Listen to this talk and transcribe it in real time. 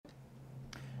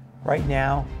Right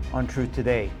now on Truth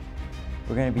Today,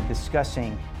 we're going to be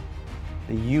discussing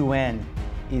the UN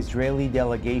Israeli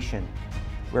delegation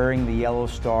wearing the yellow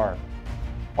star.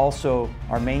 Also,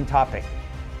 our main topic,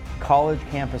 college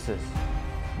campuses,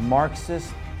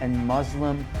 Marxist and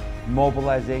Muslim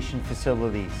mobilization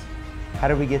facilities. How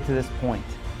did we get to this point?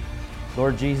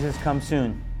 Lord Jesus, come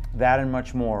soon. That and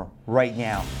much more right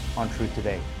now on Truth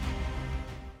Today.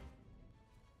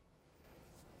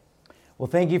 Well,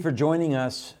 thank you for joining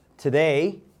us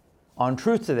today on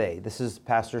Truth Today. This is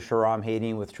Pastor Sharam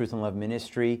Hadeen with Truth and Love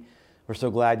Ministry. We're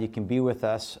so glad you can be with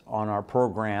us on our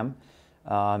program.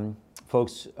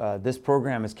 Folks, this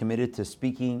program is committed to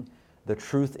speaking the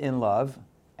truth in love,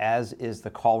 as is the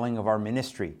calling of our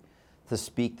ministry, to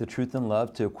speak the truth in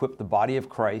love, to equip the body of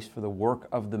Christ for the work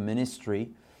of the ministry,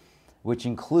 which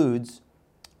includes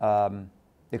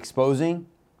exposing,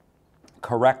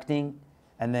 correcting,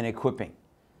 and then equipping.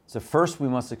 So first we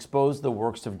must expose the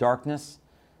works of darkness,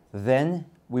 then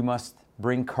we must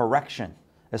bring correction,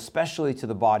 especially to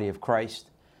the body of Christ,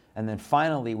 and then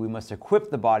finally we must equip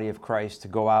the body of Christ to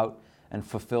go out and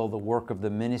fulfill the work of the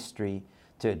ministry,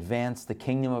 to advance the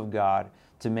kingdom of God,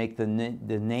 to make the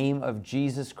name of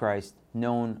Jesus Christ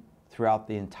known throughout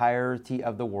the entirety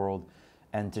of the world,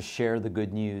 and to share the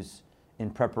good news in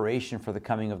preparation for the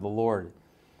coming of the Lord.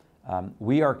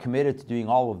 We are committed to doing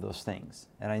all of those things.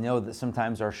 And I know that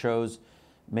sometimes our shows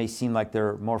may seem like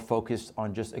they're more focused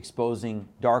on just exposing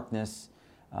darkness,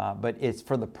 but it's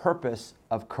for the purpose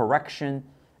of correction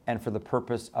and for the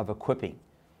purpose of equipping.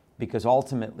 Because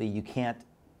ultimately you can't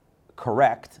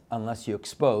correct unless you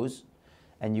expose,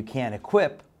 and you can't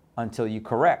equip until you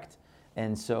correct.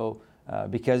 And so,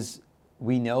 because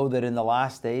we know that in the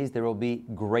last days there will be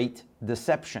great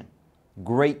deception,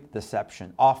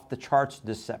 off the charts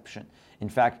deception. In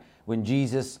fact, when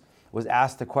Jesus was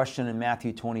asked the question in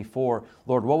Matthew 24,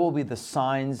 Lord, what will be the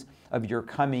signs of your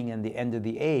coming and the end of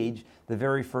the age? The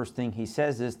very first thing he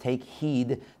says is, take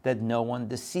heed that no one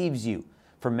deceives you.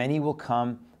 For many will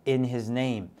come in his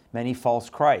name, many false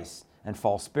Christs and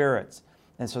false spirits.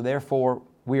 And so therefore,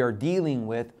 we are dealing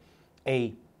with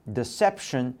a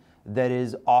deception that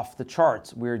is off the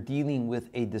charts. We're dealing with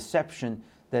a deception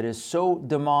that is so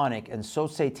demonic and so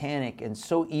satanic and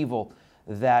so evil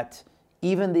that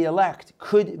even the elect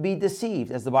could be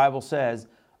deceived, as the Bible says,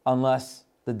 unless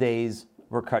the days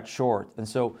were cut short. And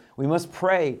so we must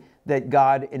pray that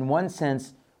God, in one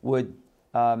sense, would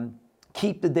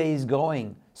keep the days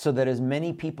going so that as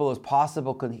many people as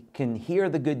possible can hear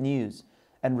the good news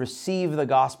and receive the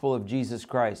gospel of Jesus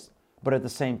Christ. But at the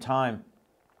same time,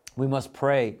 we must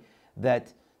pray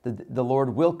that the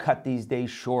Lord will cut these days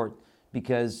short,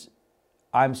 because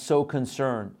I'm so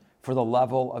concerned for the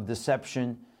level of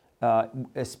deception,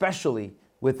 especially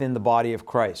within the body of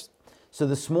Christ. So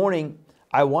this morning,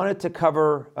 I wanted to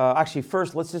cover, actually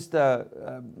first, let's just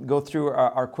go through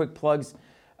our quick plugs.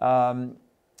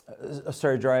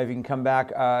 Sorry, Drive, you can come back.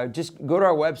 Just go to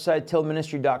our website,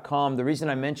 tillministry.com. The reason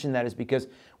I mention that is because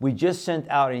we just sent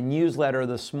out a newsletter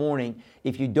this morning.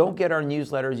 If you don't get our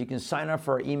newsletters, you can sign up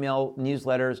for our email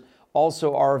newsletters.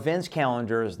 Also, our events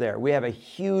calendar is there. We have a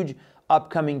huge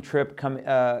upcoming trip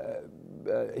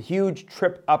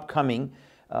upcoming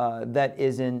that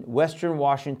is in Western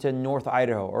Washington, North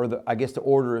Idaho, or I guess the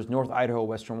order is North Idaho,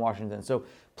 Western Washington. So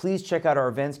please check out our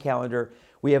events calendar.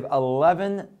 We have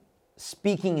 11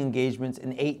 speaking engagements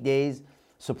in 8 days.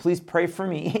 So please pray for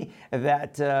me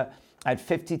that at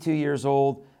 52 years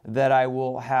old, that I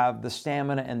will have the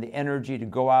stamina and the energy to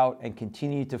go out and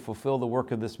continue to fulfill the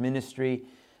work of this ministry,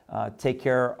 take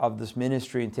care of this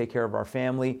ministry and take care of our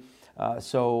family.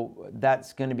 So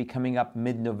that's going to be coming up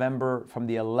mid-November from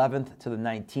the 11th to the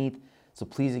 19th. So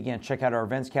please, again, check out our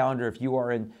events calendar. If you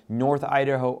are in North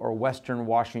Idaho or Western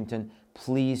Washington,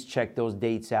 please check those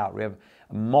dates out. We have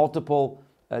multiple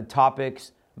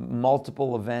topics,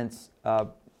 multiple events.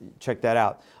 Check that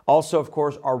out. Also, of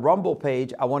course, our Rumble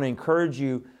page. I want to encourage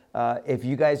you, if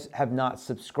you guys have not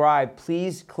subscribed,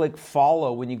 please click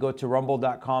follow when you go to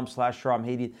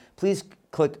rumble.com/SharamHadeen. Please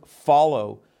click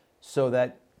follow so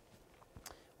that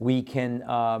we can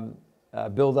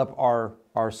build up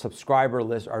our subscriber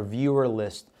list, our viewer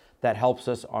list that helps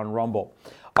us on Rumble.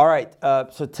 All right,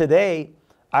 so today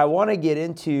I want to get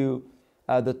into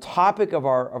the topic of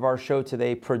our show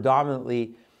today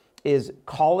predominantly is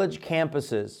college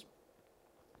campuses.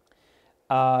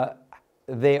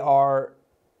 They are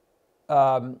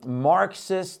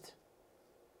Marxist,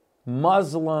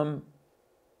 Muslim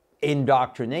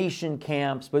indoctrination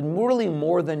camps, but really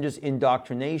more than just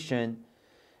indoctrination,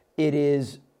 it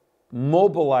is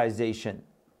mobilization.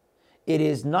 It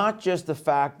is not just the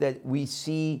fact that we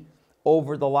see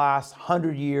over the last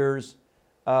 100 years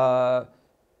the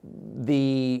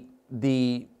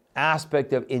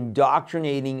aspect of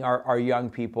indoctrinating our young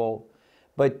people.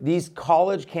 But these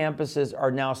college campuses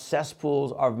are now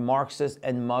cesspools of Marxist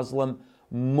and Muslim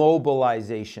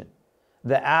mobilization.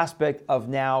 The aspect of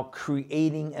now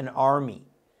creating an army,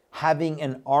 having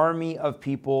an army of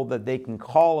people that they can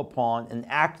call upon and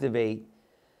activate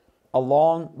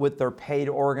along with their paid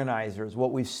organizers.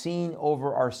 What we've seen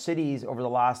over our cities over the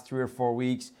last 3 or 4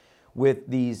 weeks with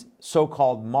these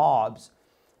so-called mobs,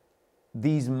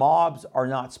 these mobs are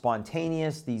not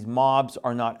spontaneous, these mobs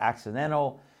are not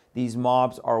accidental, these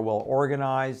mobs are well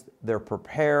organized, they're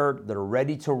prepared, they're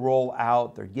ready to roll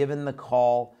out, they're given the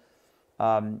call.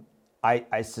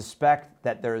 I suspect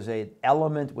that there's an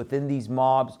element within these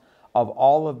mobs of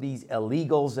all of these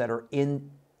illegals that are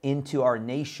into our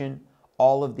nation,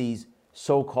 all of these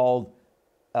so-called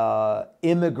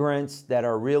immigrants that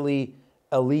are really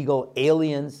illegal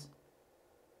aliens.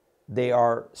 They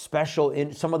are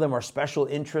some of them are special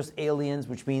interest aliens,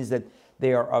 which means that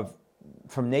they are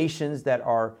from nations that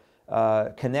are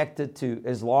connected to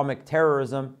Islamic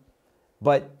terrorism.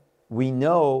 But we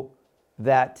know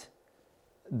that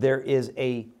there is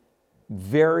a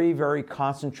very, very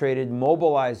concentrated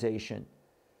mobilization.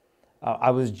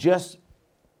 I was just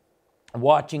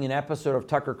watching an episode of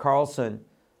Tucker Carlson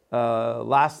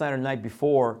last night or the night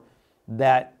before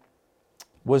that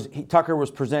Tucker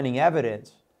was presenting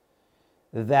evidence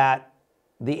that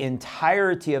the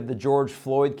entirety of the George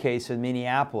Floyd case in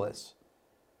Minneapolis,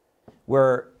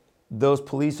 where those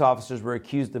police officers were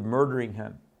accused of murdering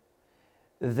him,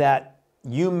 that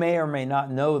you may or may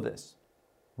not know this,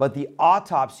 but the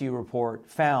autopsy report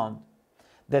found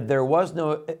that there was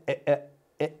no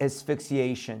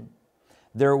asphyxiation,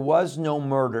 there was no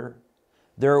murder,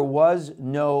 there was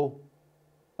no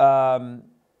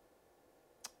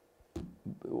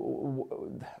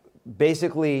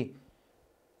basically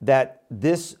that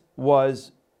this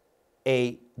was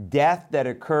a death that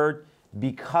occurred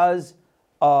because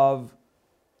of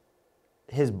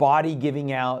his body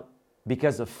giving out,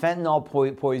 because of fentanyl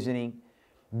poisoning.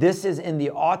 This is in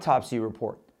the autopsy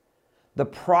report. The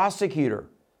prosecutor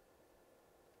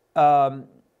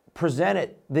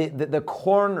presented, the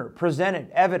coroner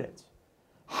presented evidence.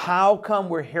 How come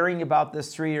we're hearing about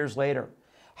this 3 years later?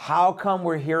 How come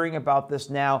we're hearing about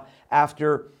this now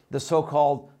after the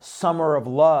so-called Summer of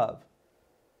Love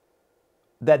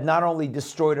that not only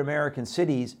destroyed American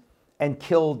cities and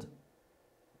killed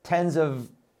tens of,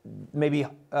 maybe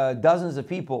dozens of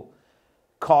people,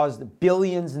 caused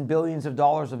billions and billions of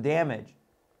dollars of damage,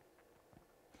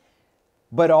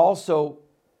 but also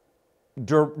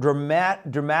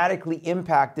dramatically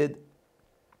impacted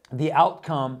the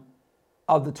outcome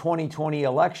of the 2020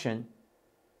 election,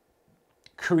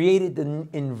 created the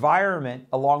environment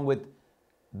along with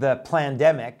the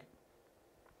pandemic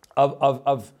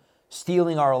of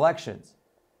stealing our elections.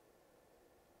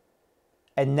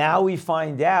 And now we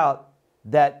find out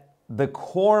that the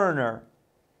coroner,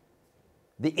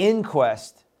 the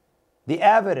inquest, the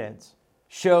evidence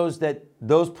shows that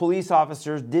those police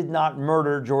officers did not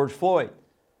murder George Floyd.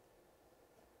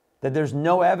 That there's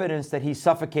no evidence that he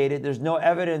suffocated. There's no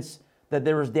evidence that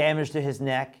there was damage to his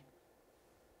neck.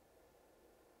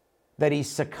 That he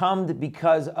succumbed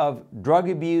because of drug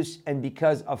abuse and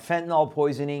because of fentanyl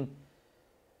poisoning.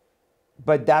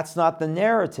 But that's not the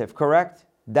narrative, correct?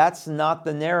 That's not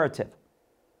the narrative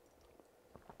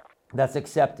that's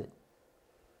accepted.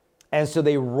 And so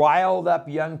they riled up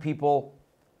young people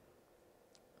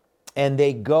and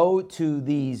they go to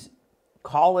these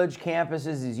college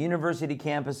campuses, these university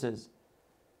campuses,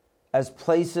 as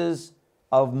places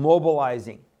of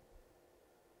mobilizing.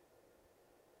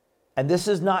 And this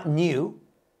is not new.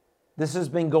 This has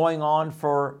been going on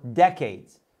for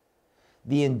decades.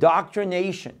 The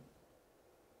indoctrination,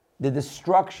 the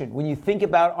destruction, when you think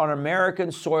about on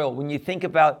American soil, when you think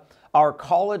about our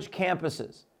college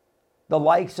campuses, the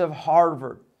likes of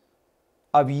Harvard,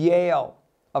 of Yale,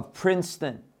 of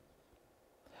Princeton,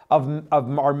 of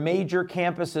our major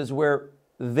campuses where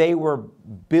they were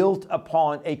built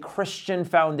upon a Christian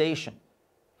foundation.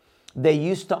 They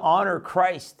used to honor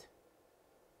Christ.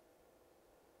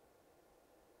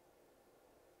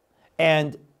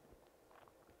 And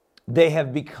they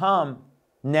have become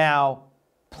now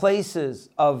places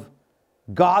of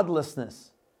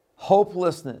godlessness,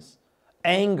 hopelessness,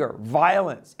 anger,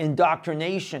 violence,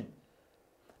 indoctrination,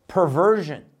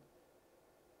 perversion.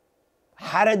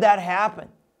 How did that happen?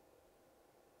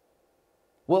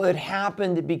 Well, it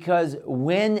happened because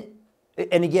and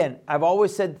again, I've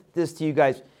always said this to you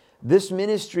guys, this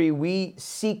ministry, we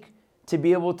seek to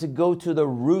be able to go to the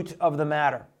root of the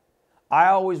matter. I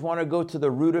always want to go to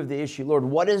the root of the issue. Lord,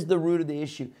 what is the root of the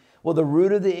issue? Well, the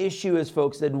root of the issue is,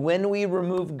 folks, that when we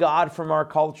remove God from our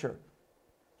culture,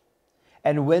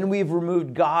 and when we've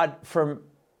removed God from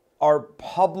our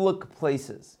public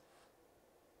places,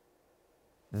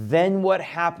 then what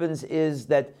happens is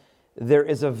that there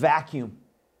is a vacuum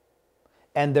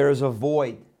and there is a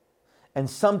void, and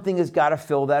something has got to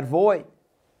fill that void.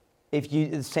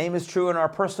 The same is true in our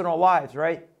personal lives,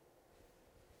 right?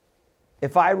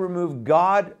 If I remove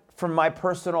God from my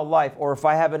personal life, or if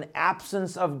I have an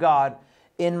absence of God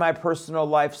in my personal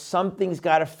life, something's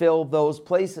got to fill those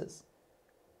places.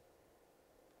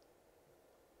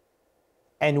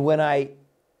 And when I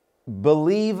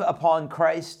believe upon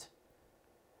Christ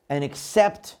and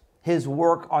accept his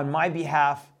work on my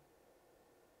behalf,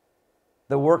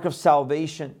 the work of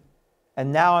salvation,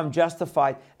 and now I'm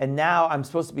justified, and now I'm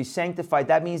supposed to be sanctified,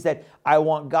 that means that I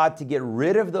want God to get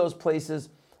rid of those places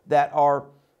that are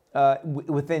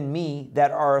within me,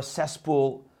 that are a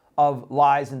cesspool of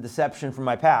lies and deception from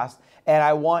my past, and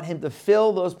I want him to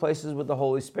fill those places with the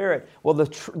Holy Spirit. Well,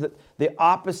 the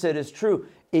opposite is true.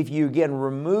 If you, again,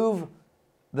 remove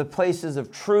the places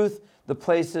of truth, the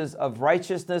places of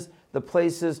righteousness, the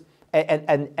places,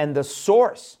 and the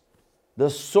source,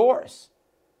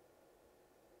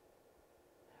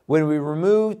 when we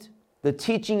removed the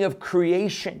teaching of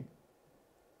creation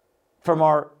from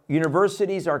our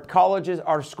universities, our colleges,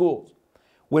 our schools,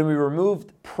 when we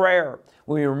removed prayer,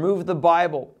 when we removed the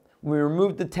Bible, when we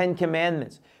removed the Ten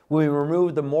Commandments, when we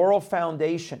removed the moral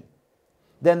foundation,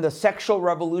 then the sexual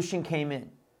revolution came in.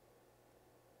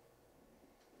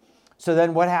 So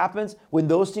then what happens? When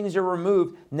those things are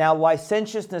removed, now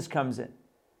licentiousness comes in.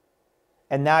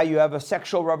 And now you have a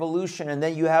sexual revolution, and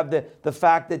then you have the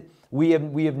fact that we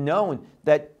have known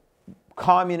that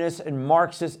communists and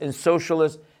Marxists and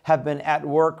socialists have been at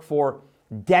work for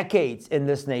decades in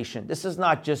this nation. This is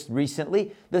not just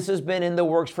recently. This has been in the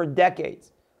works for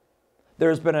decades.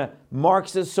 There's been a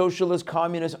Marxist, socialist,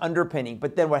 communist underpinning.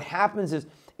 But then what happens is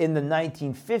in the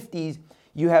 1950s,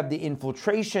 you have the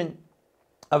infiltration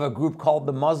of a group called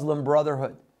the Muslim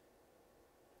Brotherhood.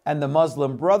 And the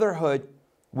Muslim Brotherhood,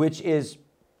 which is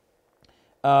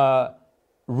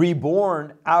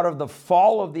reborn out of the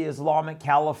fall of the Islamic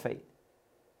Caliphate.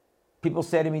 People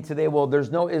say to me today, well, there's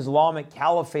no Islamic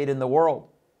Caliphate in the world.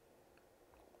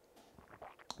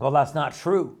 Well, that's not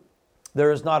true.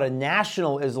 There is not a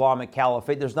national Islamic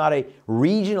Caliphate. There's not a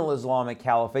regional Islamic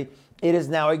Caliphate. It is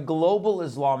now a global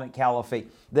Islamic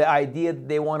Caliphate. The idea that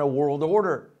they want a world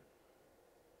order.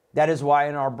 That is why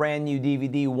in our brand new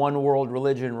DVD, One World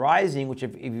Religion Rising, which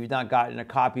if you've not gotten a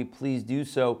copy, please do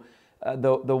so.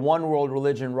 The One World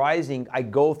Religion Rising, I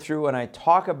go through and I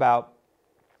talk about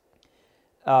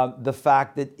the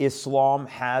fact that Islam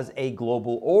has a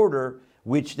global order,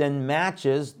 which then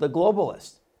matches the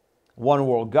globalist. One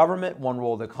world government, one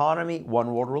world economy,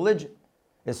 one world religion.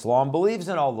 Islam believes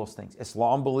in all those things.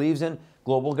 Islam believes in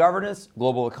global governance,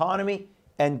 global economy,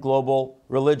 and global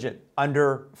religion.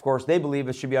 Of course, they believe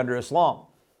it should be under Islam.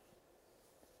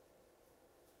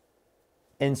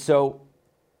 And so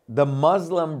the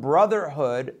Muslim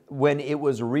Brotherhood, when it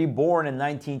was reborn in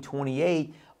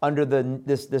 1928 under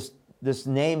this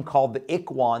name called the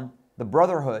Ikhwan, the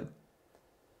Brotherhood,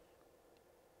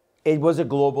 it was a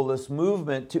globalist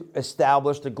movement to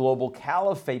establish the global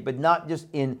caliphate, but not just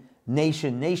in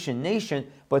nation,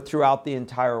 but throughout the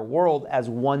entire world as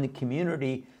one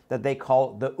community that they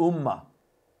call the Ummah,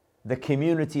 the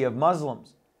community of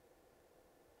Muslims.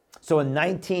 So in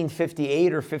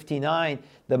 1958 or 59,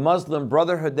 the Muslim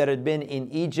Brotherhood that had been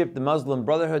in Egypt, the Muslim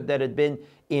Brotherhood that had been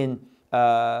in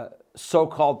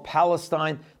so-called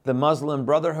Palestine, the Muslim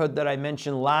Brotherhood that I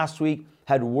mentioned last week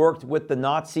had worked with the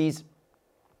Nazis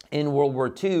in World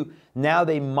War II. Now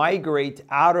they migrate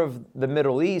out of the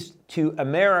Middle East to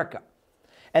America.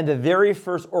 And the very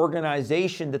first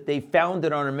organization that they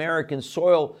founded on American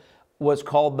soil was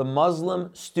called the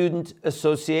Muslim Student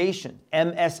Association,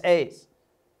 MSAs.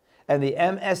 And the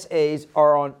MSAs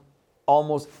are on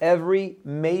almost every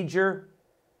major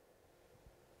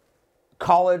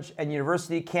college and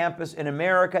university campus in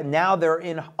America. Now they're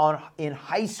in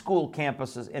high school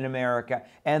campuses in America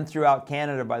and throughout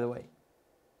Canada, by the way.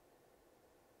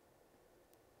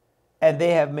 And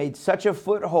they have made such a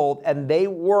foothold, and they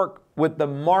work with the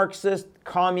Marxist,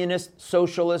 communist,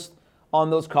 socialist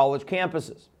on those college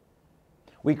campuses.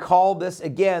 We call this,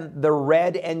 again, the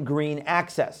red and green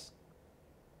axis.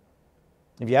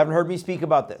 If you haven't heard me speak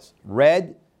about this,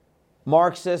 red,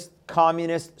 Marxist,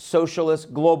 communist,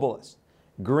 socialist, globalist.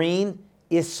 Green,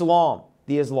 Islam,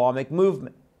 the Islamic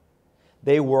movement.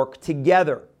 They work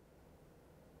together.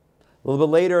 A little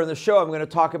bit later in the show, I'm going to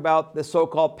talk about the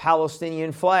so-called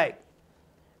Palestinian flag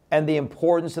and the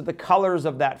importance of the colors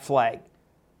of that flag.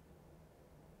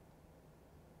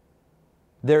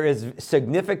 There is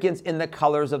significance in the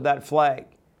colors of that flag,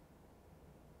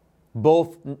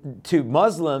 both to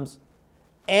Muslims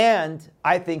and,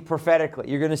 I think, prophetically.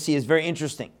 You're going to see it's very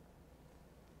interesting.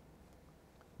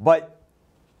 But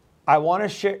I want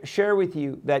to share with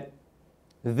you that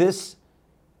this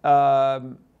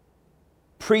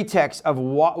pretext of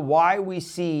why we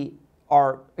see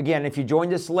again, if you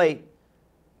joined us late,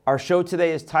 our show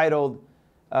today is titled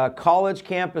College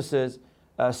Campuses,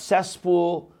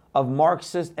 Cesspool of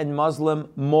Marxist and Muslim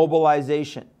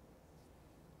Mobilization.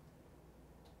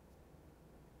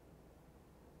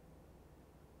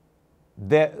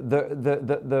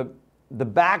 The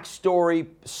backstory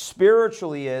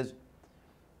spiritually is,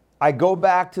 I go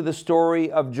back to the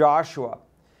story of Joshua,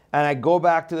 and I go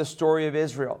back to the story of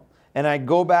Israel, and I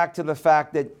go back to the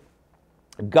fact that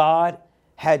God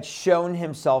had shown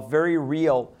himself very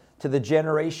real to the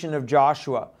generation of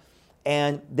Joshua,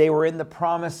 and they were in the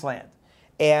promised land,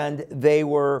 and they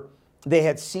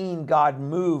had seen God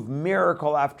move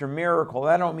miracle after miracle.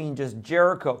 I don't mean just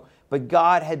Jericho, but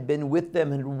God had been with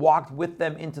them and walked with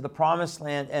them into the promised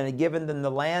land and had given them the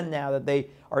land now that they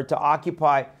are to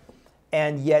occupy.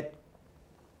 And yet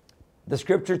the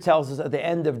scripture tells us at the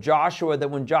end of Joshua that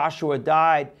when Joshua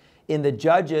died, in the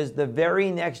Judges, the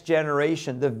very next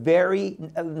generation,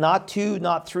 not 2,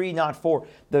 not 3, not 4,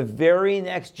 the very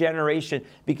next generation,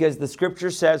 because the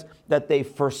scripture says that they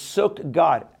forsook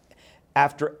God.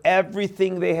 After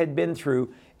everything they had been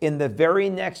through, in the very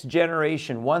next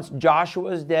generation, once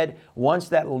Joshua is dead, once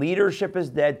that leadership is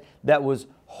dead, that was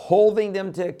holding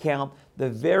them to account, the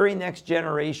very next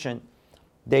generation,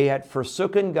 they had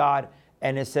forsaken God,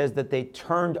 and it says that they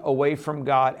turned away from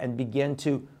God and began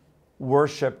to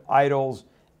worship idols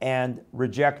and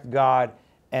reject God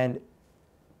and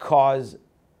cause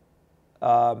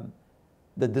the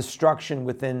destruction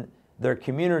within their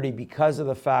community because of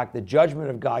the fact the judgment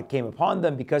of God came upon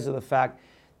them because of the fact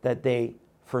that they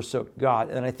forsook God.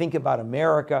 And I think about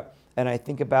America, and I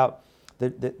think about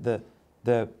the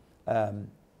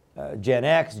Gen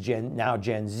X, now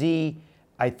Gen Z.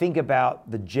 I think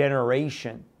about the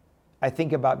generation. I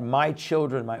think about my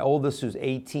children, my oldest who's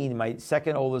 18, my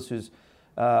second oldest who's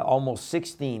almost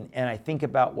 16, and I think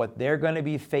about what they're going to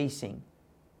be facing.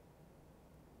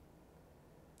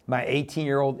 My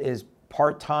 18-year-old is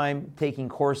part-time taking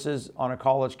courses on a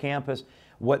college campus.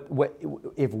 What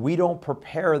if we don't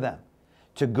prepare them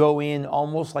to go in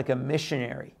almost like a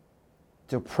missionary,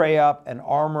 to pray up and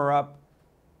armor up?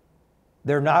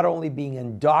 They're not only being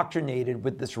indoctrinated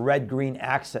with this red-green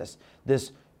axis,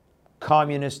 this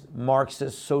communist,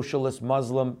 Marxist, socialist,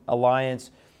 Muslim alliance,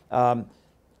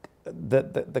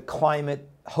 the climate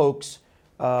hoax,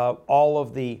 all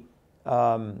of the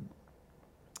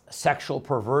sexual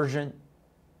perversion,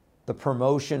 the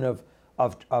promotion of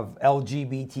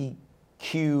LGBTQ,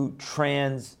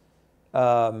 trans,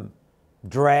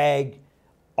 drag,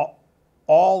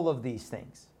 all of these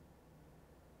things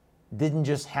didn't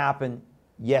just happen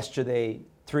yesterday,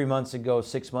 3 months ago,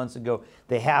 6 months ago.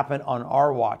 They happen on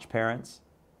our watch, parents.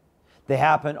 They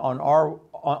happen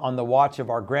on the watch of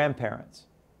our grandparents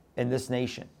in this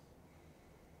nation.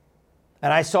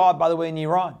 And I saw it, by the way, in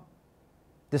Iran.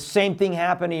 The same thing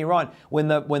happened in Iran. When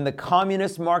the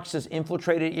communist Marxists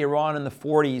infiltrated Iran in the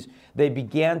 40s, they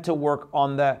began to work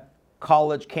on the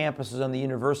college campuses, on the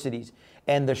universities.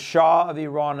 And the Shah of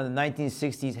Iran in the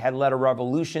 1960s had led a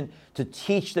revolution to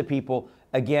teach the people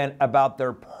again about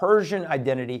their Persian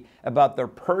identity, about their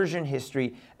Persian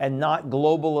history, and not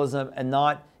globalism, and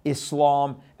not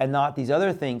Islam, and not these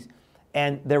other things.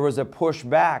 And there was a push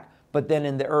back. But then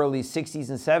in the early 60s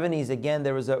and 70s, again,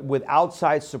 there was with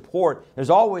outside support. There's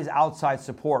always outside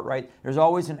support, right? There's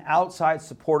always an outside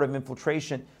support of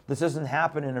infiltration. This doesn't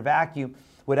happen in a vacuum.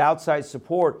 With outside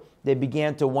support, they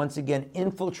began to once again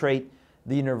infiltrate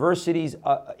the universities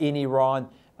in Iran,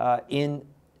 in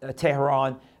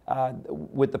Tehran,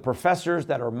 with the professors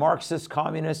that are Marxist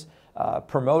communists,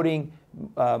 promoting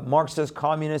Marxist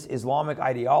communist Islamic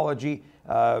ideology,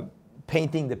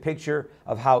 painting the picture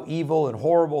of how evil and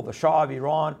horrible the Shah of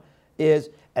Iran is.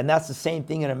 And that's the same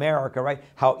thing in America, right?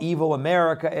 How evil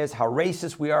America is, how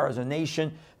racist we are as a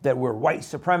nation, that we're white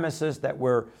supremacists, that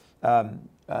we're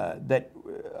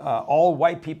all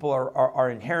white people are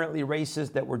inherently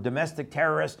racist, that we're domestic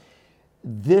terrorists.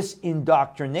 This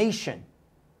indoctrination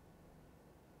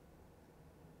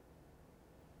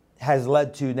has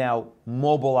led to now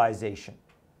mobilization.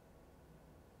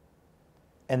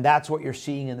 And that's what you're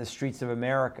seeing in the streets of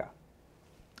America.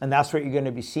 And that's what you're going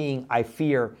to be seeing, I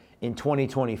fear, in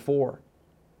 2024.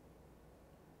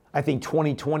 I think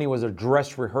 2020 was a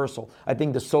dress rehearsal. I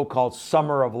think the so-called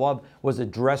Summer of Love was a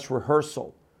dress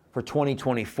rehearsal for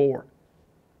 2024,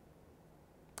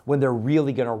 when they're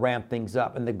really going to ramp things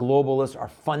up. And the globalists are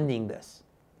funding this.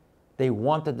 They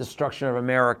want the destruction of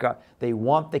America. They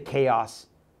want the chaos.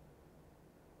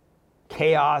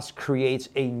 Chaos creates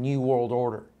a new world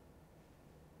order.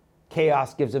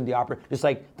 Chaos gives them the opportunity, just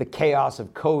like the chaos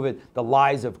of COVID, the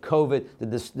lies of COVID,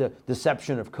 the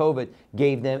deception of COVID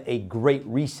gave them a great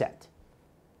reset,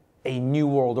 a new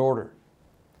world order.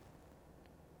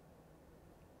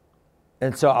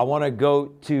 And so I want to go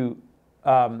to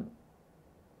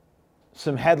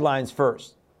some headlines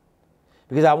first,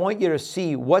 because I want you to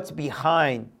see what's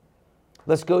behind.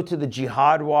 Let's go to the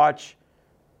Jihad Watch.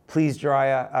 Please,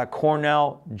 Jariah.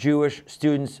 Cornell Jewish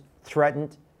students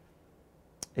threatened.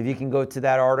 If you can go to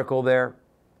that article there.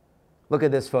 Look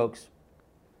at this, folks.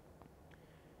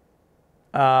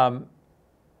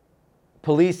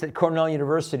 Police at Cornell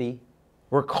University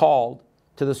were called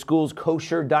to the school's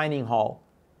kosher dining hall,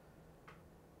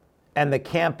 and the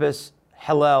campus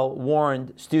Hillel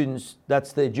warned students,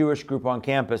 that's the Jewish group on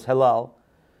campus, Hillel,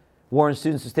 warned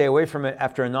students to stay away from it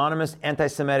after anonymous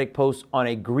anti-Semitic posts on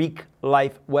a Greek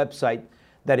Life website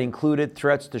that included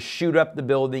threats to shoot up the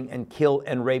building and kill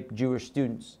and rape Jewish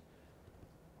students.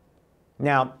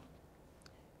 Now,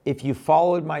 if you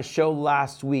followed my show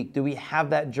last week, do we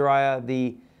have that, Jariah,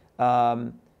 the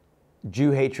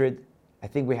Jew hatred? I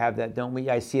think we have that, don't we?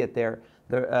 I see it there.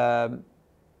 The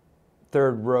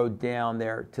third row down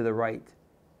there to the right.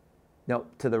 No,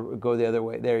 go the other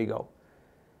way. There you go.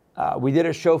 We did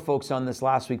a show, folks, on this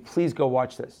last week. Please go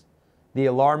watch this. The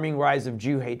alarming rise of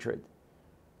Jew hatred,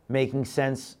 making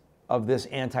sense of this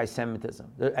anti-Semitism.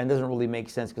 And it doesn't really make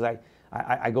sense, because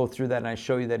I go through that and I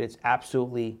show you that it's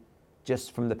absolutely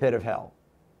just from the pit of hell.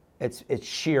 It's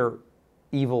sheer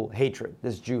evil hatred,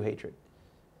 this Jew hatred.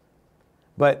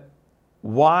 But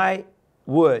why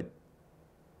would,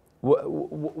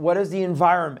 what is the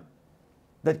environment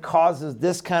that causes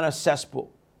this kind of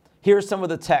cesspool? Here's some of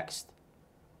the text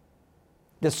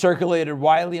that circulated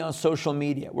widely on social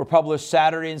media, were published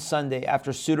Saturday and Sunday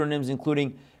after pseudonyms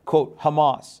including, quote,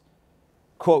 Hamas,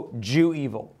 quote, Jew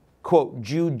evil, quote,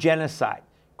 Jew genocide,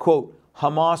 quote,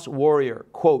 Hamas warrior,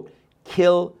 quote,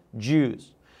 kill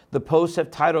Jews. The posts have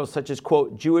titles such as,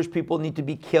 quote, Jewish people need to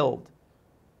be killed,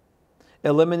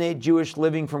 eliminate Jewish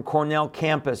living from Cornell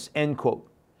campus, end quote,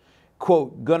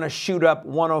 quote, gonna shoot up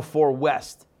 104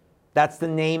 West. That's the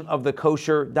name of the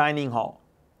kosher dining hall.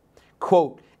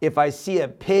 Quote, if I see a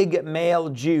pig male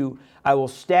Jew, I will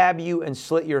stab you and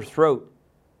slit your throat,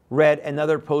 read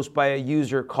another post by a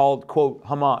user called, quote,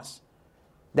 Hamas,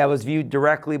 that was viewed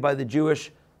directly by the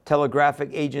Jewish Telegraphic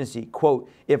Agency. Quote,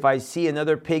 if I see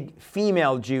another pig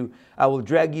female Jew, I will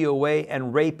drag you away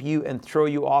and rape you and throw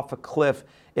you off a cliff.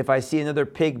 If I see another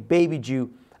pig baby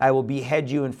Jew, I will behead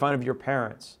you in front of your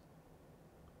parents.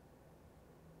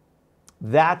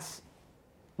 That's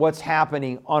what's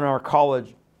happening on our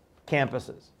college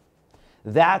campuses.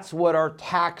 That's what our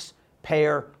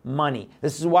taxpayer money.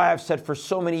 This is why I've said for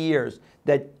so many years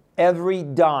that every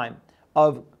dime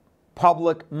of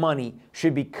public money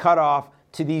should be cut off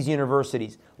to these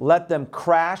universities. Let them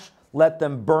crash, let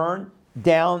them burn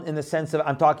down, in the sense of,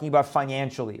 I'm talking about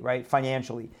financially, right?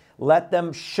 Financially. Let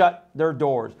them shut their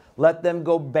doors. Let them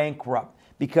go bankrupt.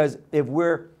 Because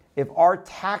if our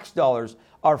tax dollars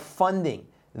are funding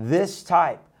this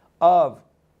type of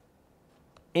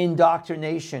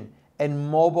indoctrination and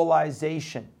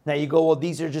mobilization. Now you go, well,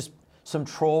 these are just some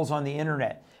trolls on the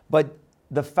internet. But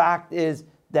the fact is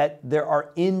that there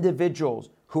are individuals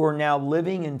who are now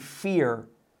living in fear.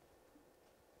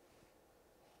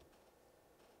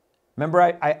 Remember,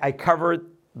 I covered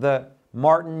the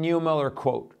Martin Niemöller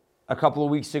quote a couple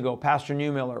of weeks ago, Pastor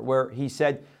Niemöller, where he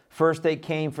said, first they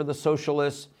came for the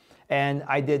socialists and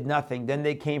I did nothing. Then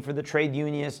they came for the trade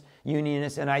unionists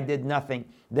and I did nothing.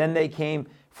 Then they came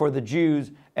for the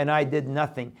Jews and I did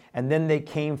nothing. And then they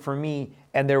came for me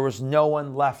and there was no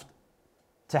one left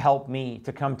to help me,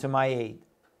 to come to my aid.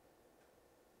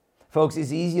 Folks,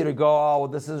 it's easy to go, oh, well,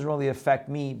 this doesn't really affect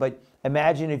me. But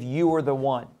imagine if you were the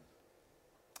one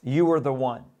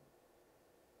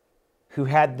who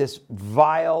had this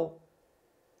vile,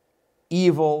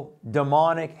 evil,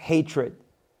 demonic hatred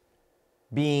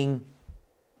being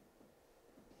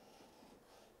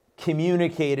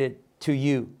communicated to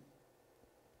you.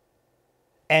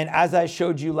 And as I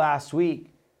showed you last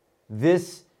week,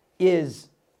 this is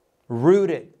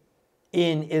rooted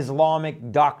in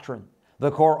Islamic doctrine.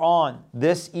 The Quran,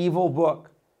 this evil book,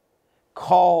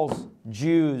 calls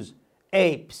Jews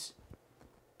apes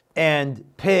and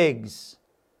pigs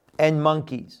and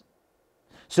monkeys.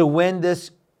 So when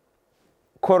this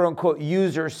quote-unquote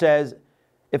user says,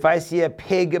 if I see a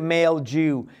pig male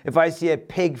Jew, if I see a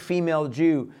pig female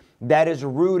Jew, that is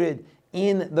rooted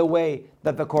in the way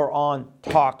that the Quran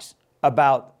talks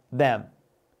about them.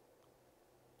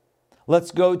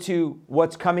 Let's go to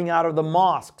what's coming out of the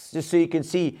mosques, just so you can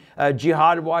see.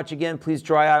 Jihad Watch again, please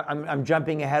try out. I'm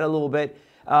jumping ahead a little bit.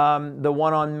 The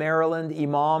one on Maryland,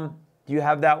 Imam, do you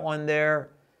have that one there?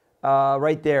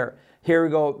 Right there. Here we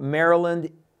go. Maryland,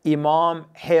 Imam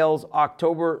hails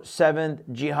October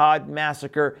 7th Jihad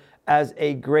massacre as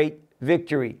a great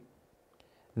victory.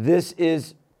 This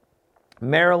is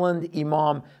Maryland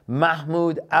Imam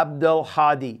Mahmoud Abdul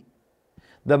Hadi.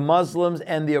 The Muslims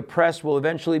and the oppressed will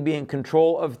eventually be in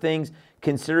control of things.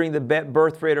 Considering the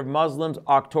birth rate of Muslims,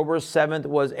 October 7th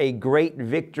was a great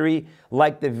victory,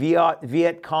 like the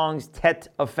Viet Cong's Tet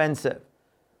Offensive.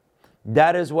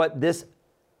 That is what this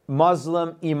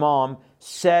Muslim Imam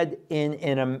said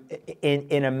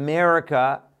in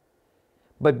America,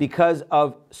 but because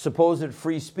of supposed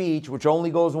free speech, which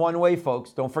only goes one way,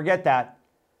 folks, don't forget that.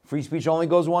 Free speech only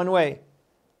goes one way.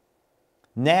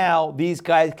 Now, these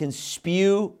guys can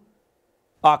spew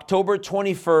October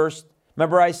 21st.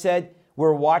 Remember I said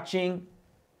we're watching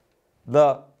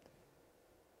the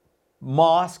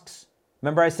mosques.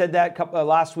 Remember I said that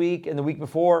last week and the week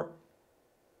before?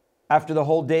 After the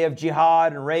whole day of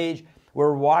jihad and rage,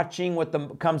 we're watching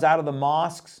what comes out of the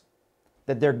mosques,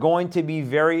 that they're going to be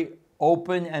very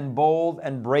open and bold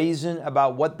and brazen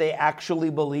about what they actually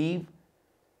believe.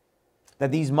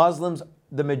 That these Muslims,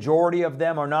 the majority of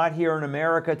them are not here in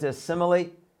America to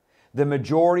assimilate. The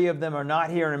majority of them are not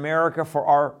here in America for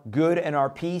our good and our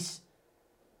peace.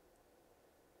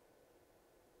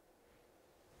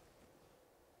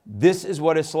 This is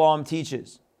what Islam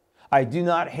teaches. I do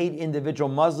not hate individual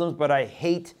Muslims, but I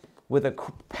hate with a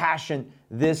passion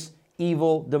this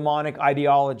evil demonic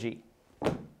ideology.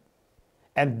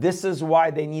 And this is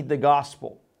why they need the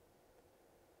gospel.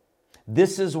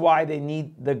 This is why they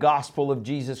need the gospel of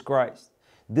Jesus Christ.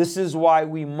 This is why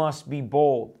we must be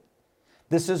bold.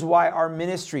 This is why our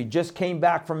ministry just came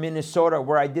back from Minnesota,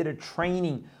 where I did a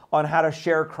training on how to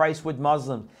share Christ with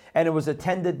Muslims. And it was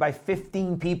attended by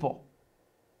 15 people.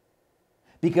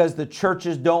 Because the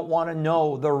churches don't want to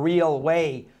know the real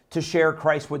way to share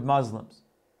Christ with Muslims.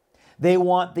 They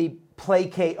want the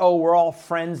placate, oh, we're all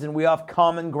friends and we have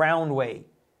common ground way.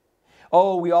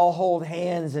 Oh, we all hold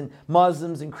hands, and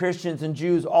Muslims and Christians and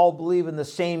Jews all believe in the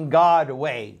same God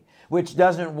way, which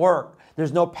doesn't work.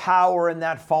 There's no power in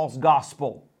that false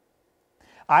gospel.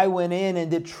 I went in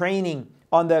and did training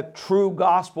on the true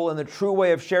gospel and the true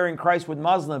way of sharing Christ with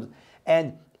Muslims,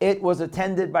 and it was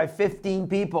attended by 15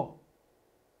 people.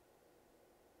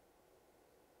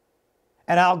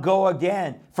 And I'll go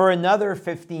again for another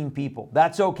 15 people.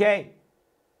 That's okay.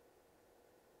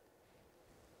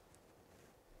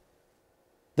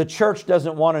 The church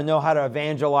doesn't want to know how to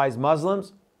evangelize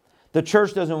Muslims. The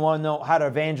church doesn't want to know how to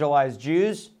evangelize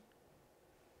Jews.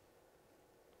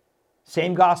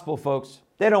 Same gospel, folks.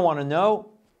 They don't want to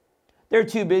know. They're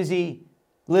too busy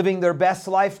living their best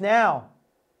life now.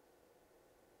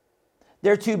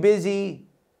 They're too busy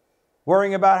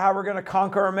worrying about how we're going to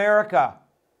conquer America.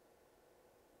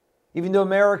 Even though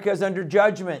America is under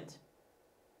judgment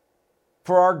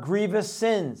for our grievous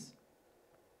sins.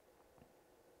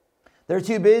 They're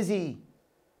too busy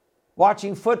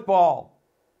watching football.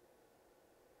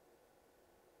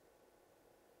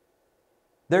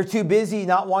 They're too busy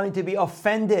not wanting to be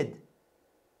offended.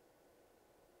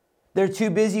 They're too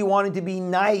busy wanting to be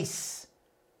nice,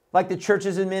 like the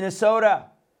churches in Minnesota.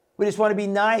 We just want to be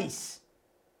nice.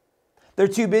 They're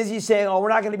too busy saying, oh, we're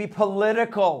not going to be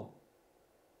political.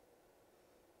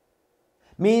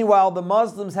 Meanwhile, the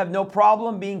Muslims have no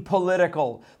problem being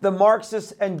political. The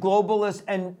Marxists and globalists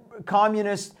and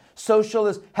communists,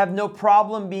 socialists have no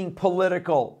problem being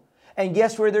political. And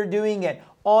guess where they're doing it?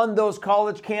 On those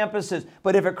college campuses.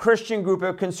 But if a Christian group,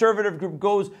 a conservative group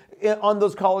goes on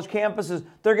those college campuses,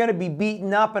 they're going to be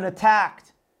beaten up and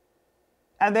attacked.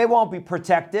 And they won't be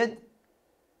protected.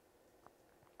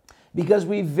 Because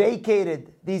we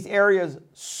vacated these areas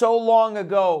so long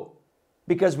ago,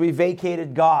 because we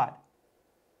vacated God.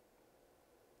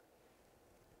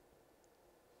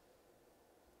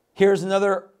 Here's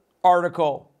another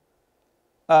article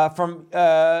from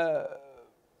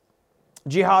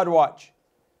Jihad Watch,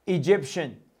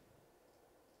 Egyptian.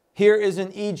 Here is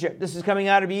in Egypt. This is coming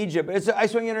out of Egypt. I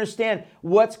just want you to understand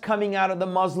what's coming out of the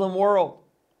Muslim world.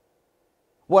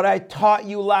 What I taught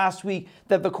you last week,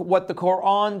 that what the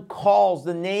Quran calls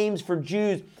the names for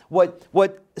Jews, what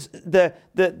the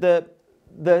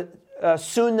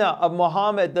Sunnah of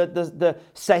Muhammad, the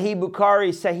Sahih Bukhari,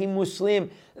 Sahih Muslim,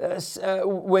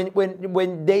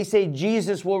 when they say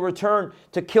Jesus will return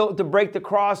to break the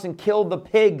cross and kill the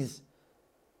pigs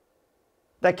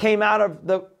that came out of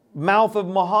the mouth of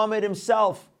Muhammad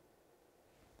himself.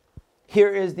 Here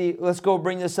is let's go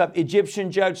bring this up.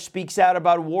 Egyptian judge speaks out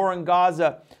about war in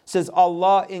Gaza. Says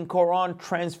Allah in Quran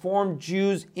transformed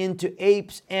Jews into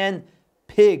apes and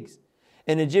pigs.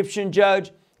 An Egyptian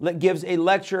judge gives a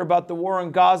lecture about the war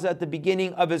in Gaza at the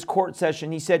beginning of his court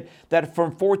session. He said that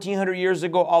from 1400 years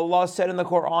ago, Allah said in the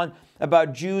Quran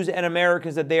about Jews and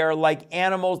Americans that they are like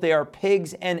animals, they are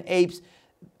pigs and apes.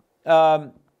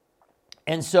 And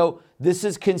so this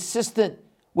is consistent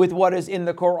with what is in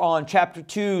the Quran. Chapter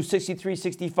 2, 63,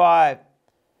 65.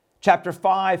 Chapter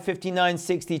 5, 59,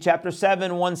 60. Chapter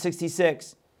 7,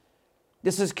 166.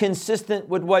 This is consistent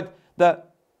with what the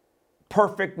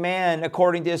perfect man,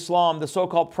 according to Islam, the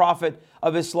so-called prophet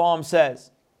of Islam,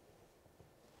 says.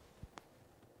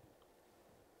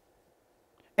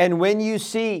 And when you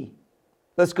see,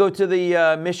 let's go to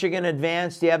the Michigan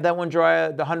Advance. Do you have that one,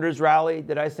 Joya? The Hundreds Rally.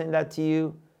 Did I send that to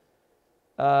you?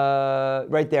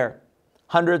 Right there.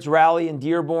 Hundreds rally in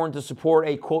Dearborn to support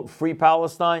a, quote, free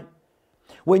Palestine.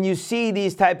 When you see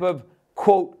these type of,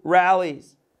 quote,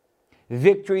 rallies,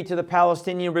 victory to the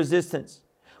Palestinian resistance,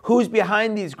 who's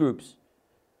behind these groups?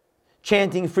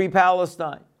 Chanting free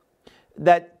Palestine.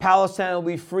 That Palestine will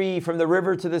be free from the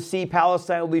river to the sea.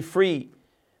 Palestine will be free.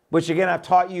 Which again, I've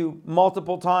taught you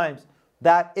multiple times.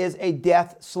 That is a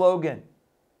death slogan.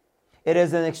 It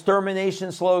is an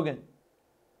extermination slogan.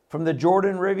 From the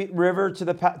Jordan River to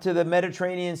the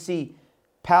Mediterranean Sea,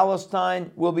 Palestine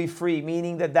will be free,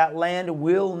 meaning that land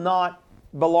will not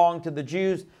belong to the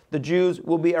Jews. The Jews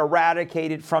will be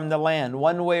eradicated from the land,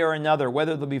 one way or another,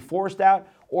 whether they'll be forced out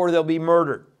or they'll be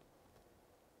murdered.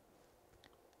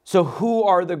 So who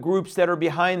are the groups that are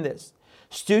behind this?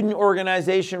 Student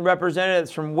organization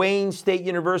representatives from Wayne State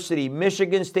University,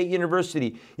 Michigan State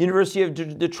University, University of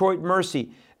Detroit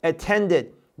Mercy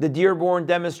attended the Dearborn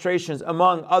demonstrations,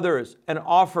 among others, and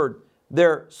offered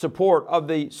their support of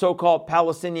the so-called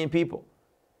Palestinian people.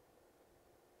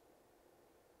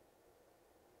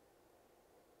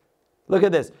 Look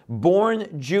at this.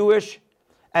 Born Jewish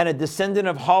and a descendant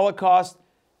of Holocaust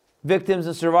victims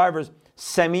and survivors,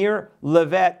 Samir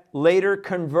Levet later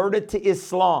converted to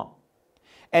Islam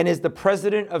and is the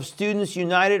president of Students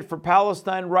United for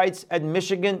Palestine Rights at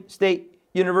Michigan State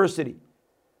University.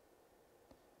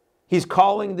 He's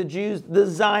calling the Jews the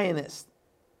Zionists.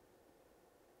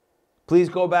 Please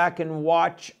go back and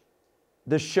watch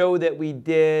the show that we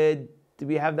did. Do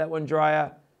we have that one,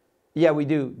 Drya? Yeah, we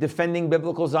do. Defending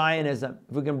Biblical Zionism,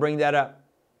 if we can bring that up.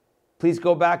 Please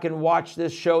go back and watch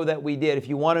this show that we did if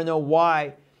you want to know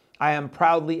why I am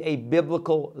proudly a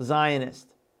biblical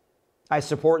Zionist. I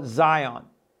support Zion,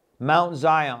 Mount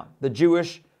Zion, the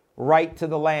Jewish right to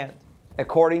the land,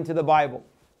 according to the Bible.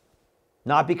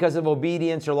 Not because of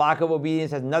obedience or lack of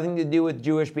obedience. It has nothing to do with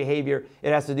Jewish behavior.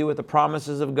 It has to do with the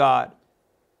promises of God.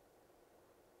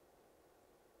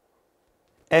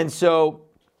 And so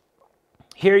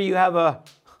here you have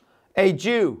a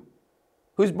Jew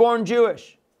who's born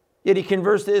Jewish, yet he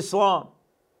converts to Islam.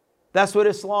 That's what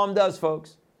Islam does,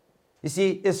 folks. You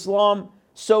see, Islam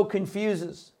so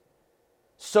confuses,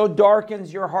 so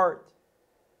darkens your heart,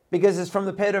 because it's from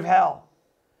the pit of hell.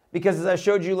 Because as I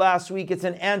showed you last week, it's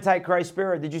an antichrist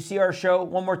spirit. Did you see our show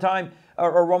one more time?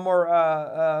 Or one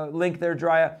more link there,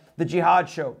 Drya? The Jihad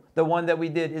show, the one that we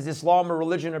did. Is Islam a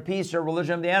religion of peace or a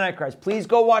religion of the Antichrist? Please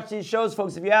go watch these shows,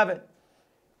 folks, if you haven't.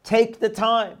 Take the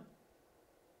time.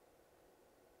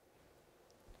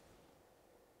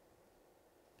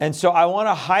 And so I want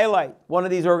to highlight one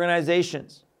of these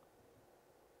organizations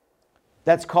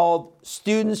that's called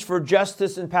Students for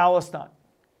Justice in Palestine.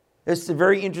 It's a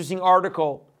very interesting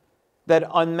article that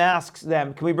unmasks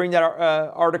them. Can we bring that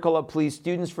article up, please?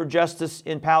 Students for Justice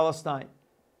in Palestine.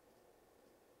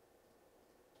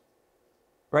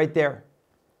 Right there.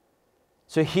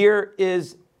 So here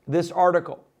is this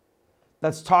article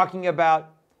that's talking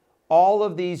about all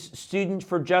of these Students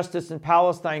for Justice in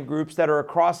Palestine groups that are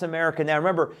across America. Now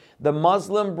remember, the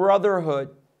Muslim Brotherhood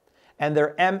and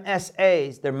their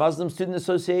MSAs, their Muslim Student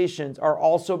Associations, are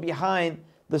also behind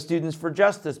the Students for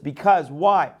Justice. Because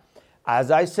why?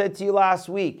 As I said to you last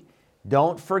week,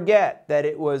 don't forget that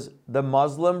it was the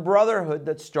Muslim Brotherhood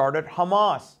that started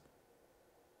Hamas.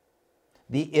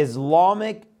 The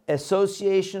Islamic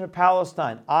Association of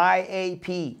Palestine,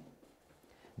 IAP.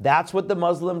 That's what the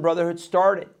Muslim Brotherhood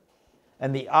started.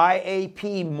 And the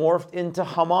IAP morphed into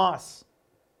Hamas.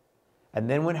 And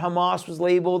then when Hamas was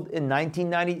labeled in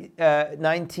 19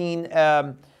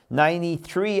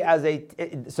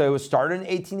 1993 so it was started in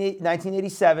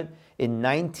 1987. In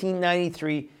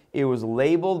 1993, it was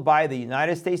labeled by the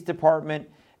United States Department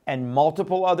and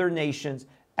multiple other nations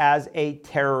as a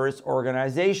terrorist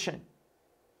organization.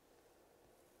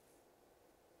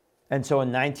 And so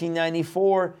in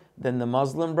 1994, then the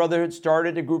Muslim Brotherhood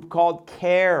started a group called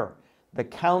CAIR, the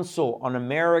Council on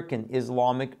American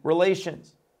Islamic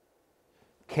Relations.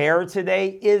 CAIR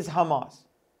today is Hamas.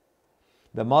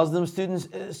 The Muslim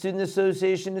Student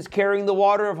Association is carrying the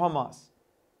water of Hamas.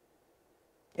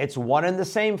 It's one and the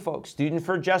same, folks. Student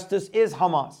for Justice is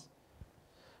Hamas.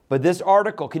 But this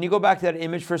article, can you go back to that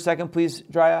image for a second, please,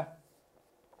 Drya?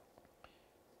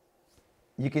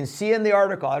 You can see in the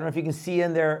article, I don't know if you can see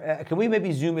in there, can we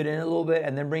maybe zoom it in a little bit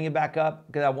and then bring it back up?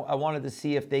 Because I wanted to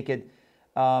see if they could,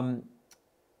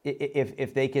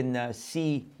 if they can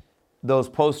see those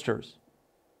posters.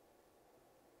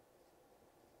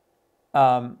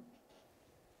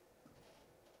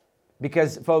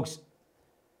 Because, folks,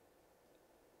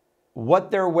 what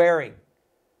they're wearing,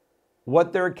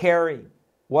 what they're carrying,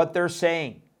 what they're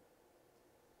saying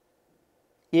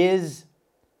is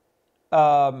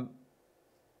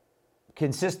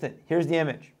consistent. Here's the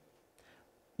image.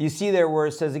 You see there where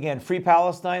it says, again, Free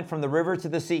Palestine from the river to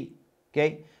the sea.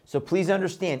 Okay? So please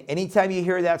understand, anytime you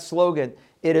hear that slogan,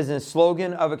 it is a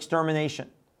slogan of extermination.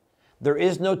 There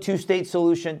is no two-state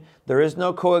solution. There is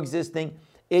no coexisting.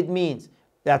 It means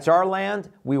that's our land.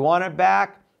 We want it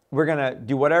back. We're going to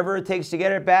do whatever it takes to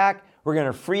get it back. We're going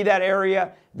to free that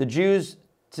area. The Jews,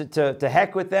 to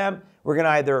heck with them. We're going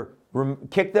to either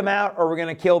kick them out or we're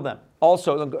going to kill them.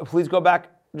 Also, please go back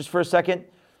just for a second.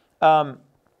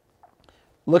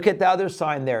 Look at the other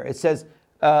sign there. It says,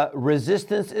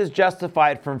 resistance is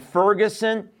justified from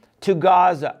Ferguson to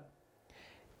Gaza.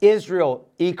 Israel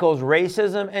equals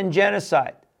racism and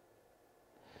genocide.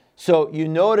 So you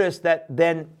notice that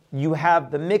then you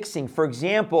have the mixing. For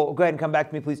example, go ahead and come back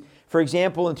to me, please. For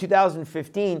example, in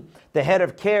 2015, the head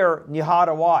of CAIR, Nihad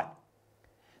Awad,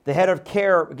 the head of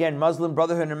CAIR, again, Muslim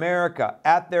Brotherhood in America,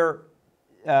 at their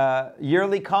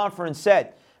yearly conference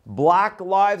said, Black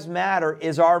Lives Matter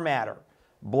is our matter.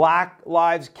 Black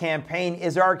Lives Campaign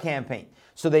is our campaign.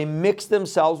 So they mix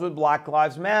themselves with Black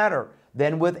Lives Matter,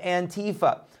 then with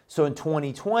Antifa. So in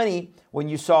 2020, when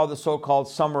you saw the so-called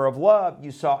Summer of Love,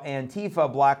 you saw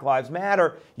Antifa, Black Lives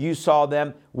Matter, you saw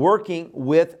them working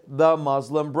with the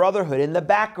Muslim Brotherhood in the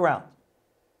background.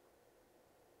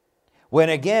 When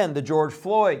again, the George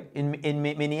Floyd in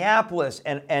Minneapolis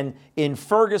and in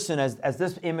Ferguson, as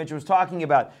this image was talking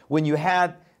about, when you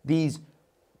had these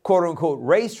quote-unquote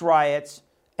race riots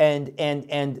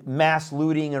and mass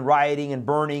looting and rioting and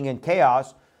burning and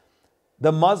chaos,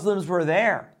 the Muslims were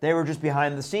there. They were just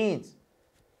behind the scenes.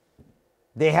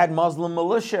 They had Muslim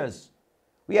militias.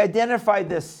 We identified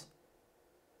this.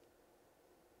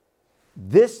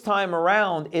 This time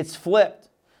around, it's flipped.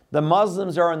 The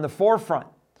Muslims are in the forefront,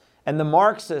 and the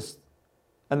Marxists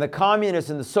and the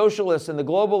communists and the socialists and the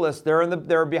globalists,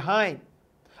 they're behind.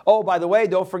 Oh, by the way,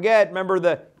 don't forget, remember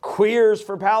the queers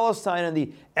for Palestine and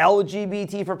the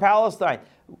LGBT for Palestine.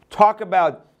 Talk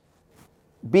about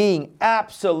being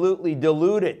absolutely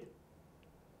deluded.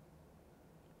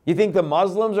 You think the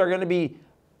Muslims are going to be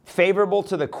favorable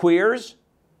to the queers,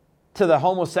 to the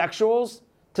homosexuals,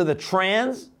 to the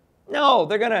trans? No,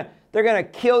 they're going to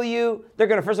kill you.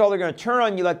 First of all, they're going to turn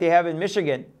on you like they have in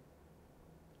Michigan,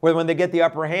 where when they get the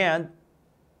upper hand,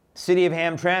 city of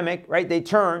Hamtramck, right? They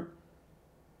turn.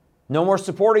 No more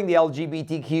supporting the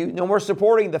LGBTQ. No more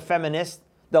supporting the feminist,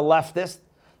 the leftist,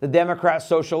 the Democrat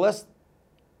socialist.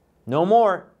 No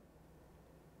more.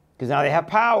 Because now they have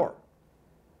power.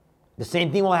 The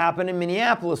same thing will happen in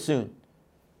Minneapolis soon.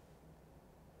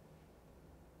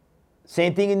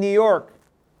 Same thing in New York.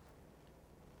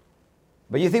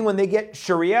 But you think when they get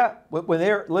Sharia, when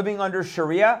they're living under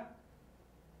Sharia,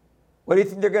 what do you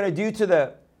think they're going to do to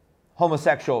the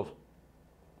homosexuals?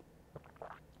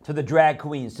 To the drag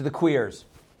queens, to the queers?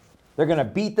 They're going to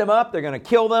beat them up. They're going to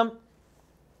kill them.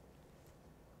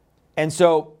 And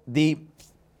so the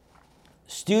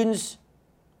Students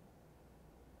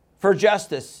for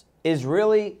Justice is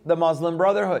really the Muslim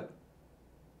Brotherhood.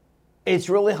 It's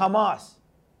really Hamas.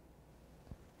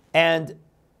 And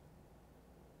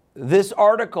this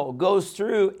article goes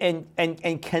through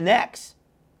and connects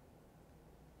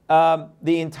the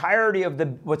entirety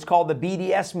of what's called the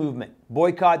BDS movement,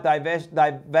 boycott,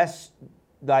 divestiture,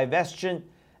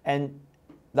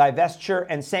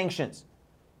 and sanctions.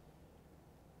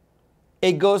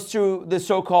 It goes through the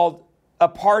so-called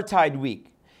Apartheid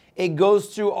Week. It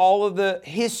goes through all of the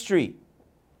history,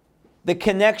 the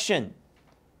connection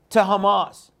to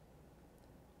Hamas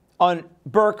on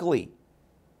Berkeley,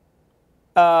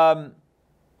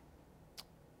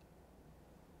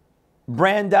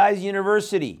 Brandeis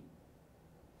University.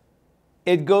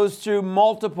 It goes through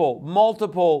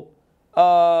multiple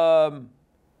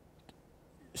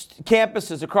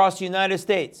campuses across the United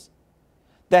States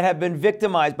that have been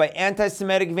victimized by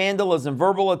anti-Semitic vandalism,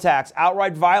 verbal attacks,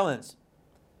 outright violence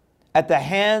at the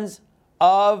hands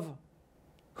of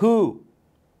who?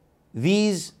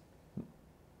 These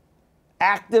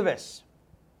activists.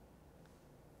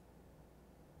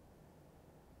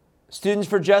 Students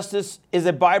for Justice is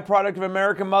a byproduct of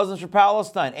American Muslims for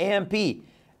Palestine, AMP.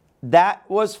 That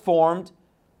was formed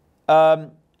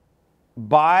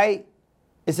by,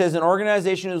 it says, an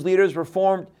organization whose leaders were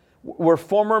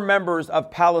former members of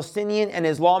Palestinian and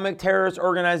Islamic terrorist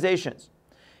organizations.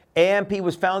 AMP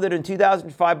was founded in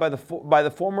 2005 by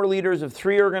the former leaders of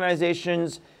three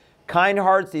organizations: Kind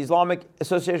Hearts, the Islamic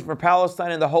Association for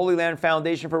Palestine, and the Holy Land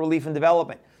Foundation for Relief and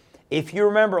Development. If you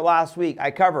remember last week,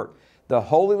 I covered the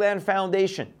Holy Land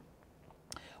Foundation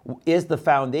is the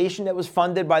foundation that was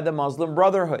funded by the Muslim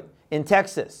Brotherhood in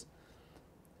Texas.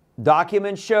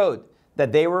 Documents showed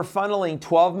that they were funneling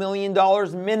 $12 million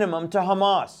minimum to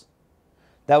Hamas.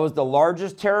 That was the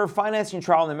largest terror financing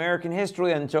trial in American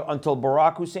history until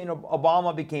Barack Hussein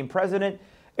Obama became president.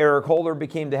 Eric Holder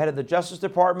became the head of the Justice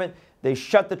Department. They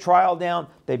shut the trial down.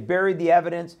 They buried the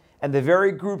evidence. And the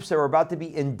very groups that were about to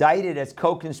be indicted as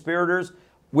co-conspirators,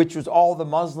 which was all the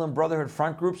Muslim Brotherhood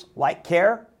front groups, like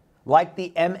CARE, like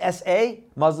the MSA,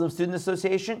 Muslim Student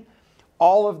Association,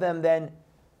 all of them then,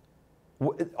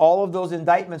 all of those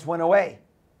indictments went away,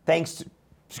 thanks to,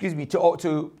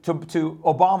 to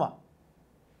Obama.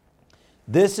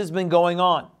 This has been going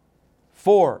on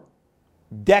for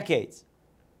decades,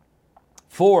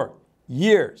 for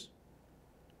years.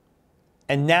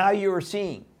 And now you are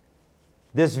seeing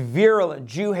this virulent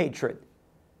Jew hatred.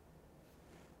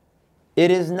 It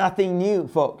is nothing new,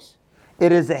 folks.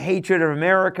 It is a hatred of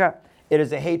America. It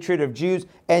is a hatred of Jews.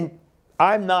 And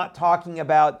I'm not talking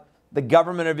about the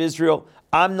government of Israel.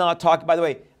 I'm not talking, by the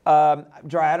way,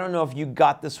 Dry, I don't know if you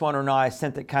got this one or not. I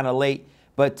sent it kind of late.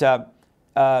 But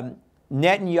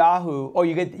Netanyahu, oh,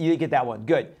 you get that one.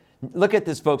 Good. Look at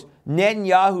this, folks.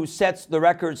 Netanyahu sets the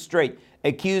record straight,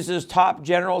 accuses top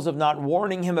generals of not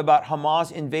warning him about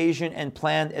Hamas invasion and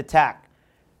planned attack.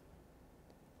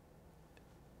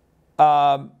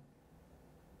 But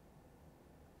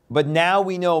now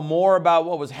we know more about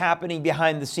what was happening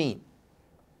behind the scene.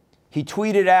 He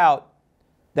tweeted out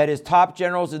that his top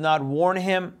generals did not warn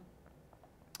him.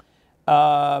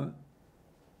 The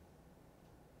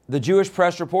Jewish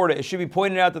press reported, it should be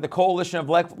pointed out that the coalition of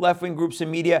left-wing groups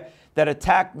and media that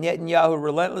attacked Netanyahu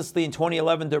relentlessly in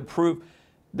 2011 to approve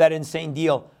that insane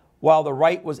deal, while the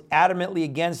right was adamantly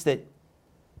against it.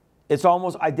 It's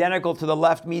almost identical to the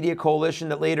left media coalition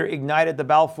that later ignited the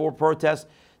Balfour protests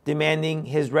demanding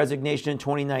his resignation in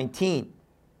 2019.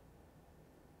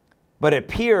 But it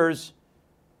appears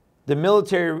the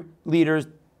military leaders,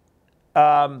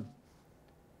 I'm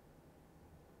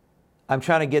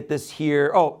trying to get this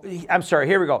here. Oh, I'm sorry.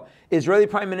 Here we go. Israeli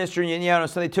Prime Minister Netanyahu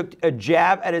Sunday took a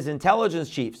jab at his intelligence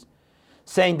chiefs,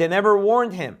 saying they never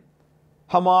warned him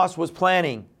Hamas was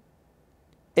planning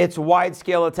its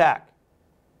wide-scale attack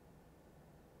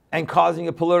and causing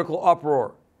a political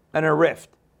uproar and a rift.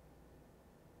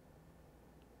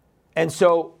 And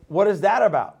so what is that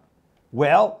about?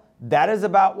 Well, that is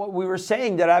about what we were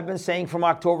saying, that I've been saying from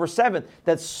October 7th,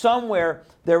 that somewhere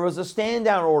there was a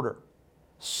stand-down order.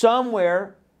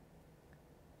 Somewhere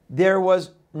there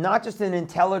was not just an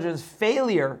intelligence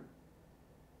failure,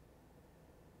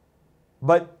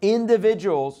 but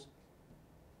individuals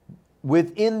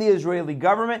within the Israeli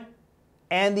government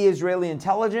and the Israeli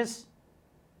intelligence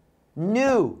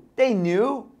knew. They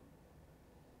knew.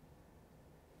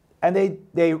 And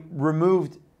they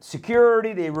removed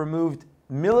security. They removed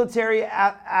military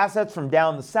assets from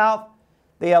down the south.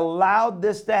 They allowed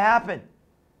this to happen.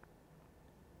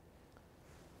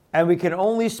 And we can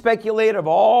only speculate of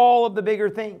all of the bigger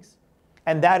things.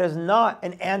 And that is not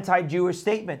an anti-Jewish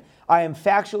statement. I am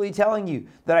factually telling you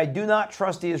that I do not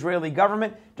trust the Israeli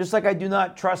government, just like I do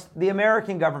not trust the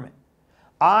American government.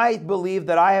 I believe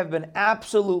that I have been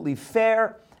absolutely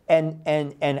fair and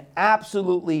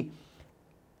absolutely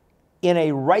in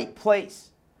a right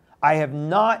place. I have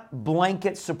not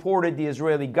blanket supported the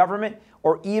Israeli government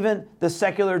or even the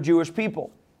secular Jewish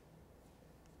people.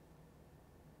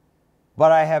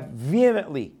 But I have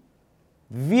vehemently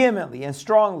and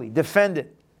strongly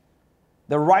defended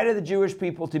the right of the Jewish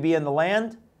people to be in the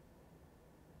land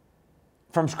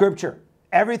from Scripture.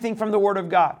 Everything from the Word of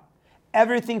God.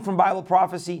 Everything from Bible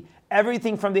prophecy.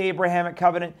 Everything from the Abrahamic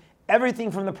covenant. Everything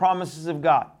from the promises of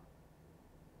God.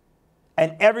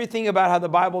 and everything about how the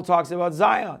Bible talks about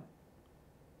Zion.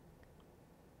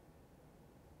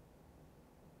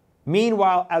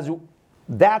 Meanwhile, as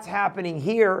that's happening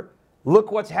here,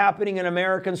 look what's happening in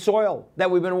American soil that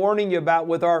we've been warning you about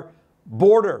with our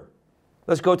border.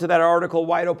 Let's go to that article,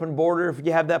 Wide Open Border. If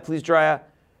you have that, please, Drya.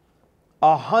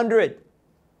 100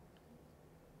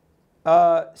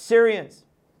 Syrians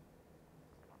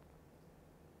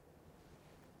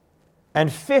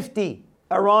and 50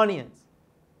 Iranians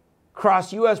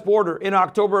crossed U.S. border in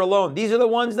October alone. These are the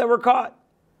ones that were caught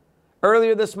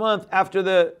earlier this month after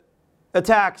the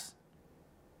attacks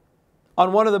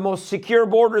on one of the most secure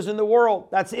borders in the world.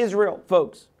 That's Israel,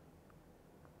 folks.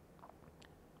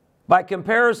 By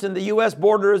comparison, the U.S.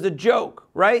 border is a joke,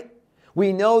 right?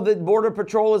 We know that Border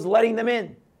Patrol is letting them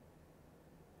in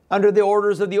under the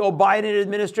orders of the Biden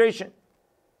administration.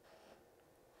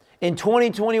 In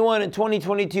 2021 and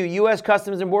 2022, U.S.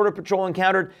 Customs and Border Patrol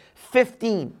encountered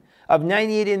 15 of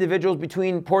 98 individuals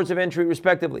between ports of entry,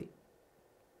 respectively.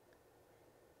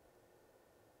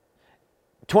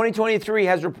 2023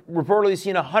 has reportedly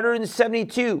seen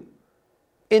 172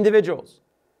 individuals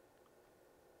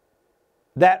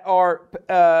that are,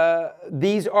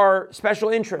 these are special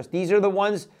interests. These are the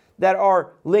ones that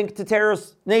are linked to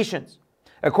terrorist nations.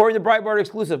 According to Breitbart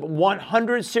exclusive,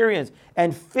 100 Syrians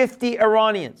and 50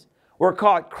 Iranians were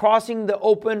caught crossing the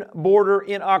open border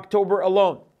in October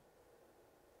alone.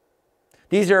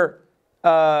 These are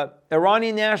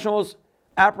Iranian nationals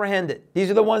apprehended. These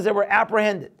are the ones that were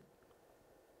apprehended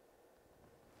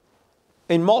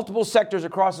in multiple sectors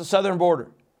across the southern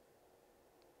border.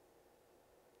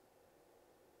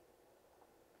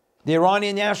 The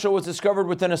Iranian national was discovered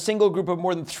within a single group of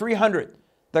more than 300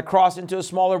 that crossed into a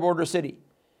smaller border city.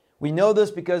 We know this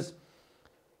because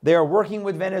they are working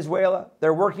with Venezuela.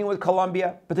 They're working with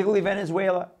Colombia, particularly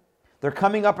Venezuela. They're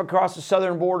coming up across the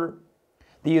southern border.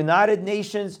 The United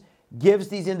Nations gives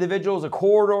these individuals a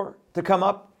corridor to come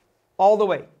up all the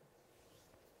way.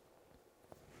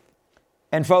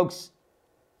 And folks,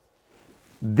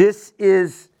 this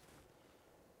is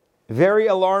very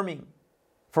alarming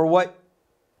for what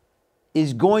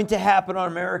is going to happen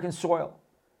on American soil.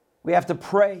 We have to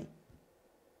pray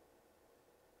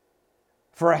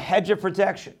for a hedge of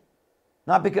protection,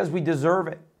 not because we deserve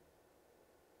it,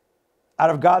 out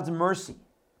of God's mercy.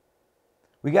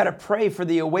 We got to pray for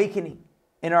the awakening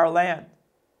in our land.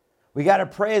 We got to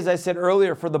pray, as I said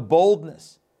earlier, for the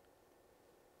boldness.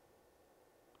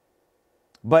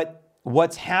 But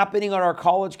what's happening on our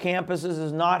college campuses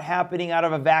is not happening out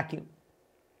of a vacuum.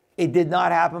 It did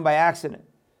not happen by accident.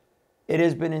 It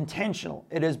has been intentional.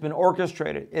 It has been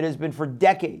orchestrated. It has been for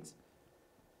decades.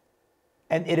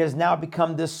 And it has now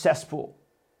become this cesspool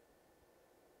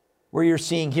where you're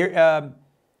seeing here.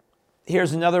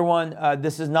 Here's another one.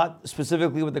 This is not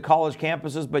specifically with the college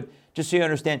campuses, but just so you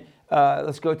understand,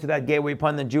 let's go to that gateway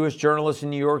pun. The Jewish journalist in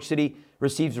New York City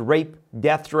receives rape,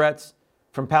 death threats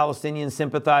from Palestinian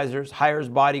sympathizers, hires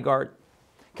bodyguard.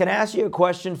 Can I ask you a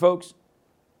question, folks?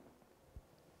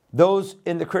 Those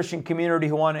in the Christian community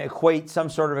who want to equate some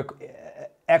sort of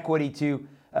equity to,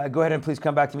 go ahead and please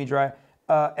come back to me, Drya.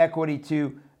 Equity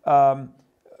to,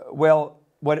 well,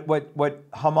 what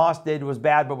Hamas did was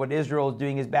bad, but what Israel is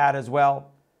doing is bad as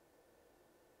well.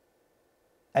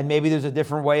 And maybe there's a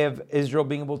different way of Israel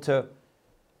being able to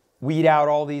weed out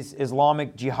all these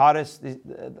Islamic jihadists,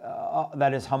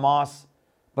 that is Hamas,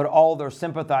 but all their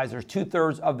sympathizers,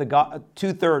 two-thirds.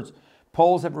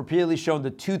 Polls have repeatedly shown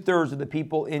that 2/3 of the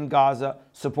people in Gaza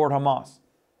support Hamas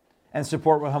and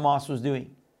support what Hamas was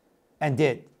doing and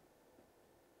did.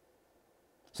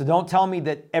 So don't tell me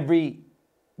that every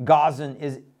Gazan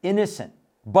is innocent,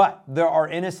 but there are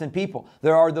innocent people.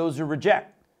 There are those who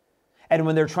reject. And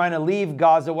when they're trying to leave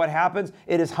Gaza, what happens?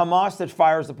 It is Hamas that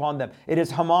fires upon them. It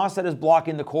is Hamas that is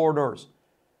blocking the corridors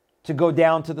to go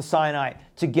down to the Sinai,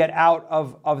 to get out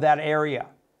of that area.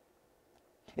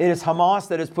 It is Hamas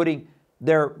that is putting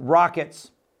their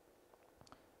rockets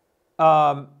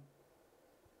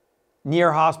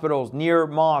near hospitals, near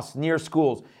mosques, near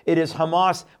schools. It is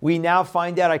Hamas. We now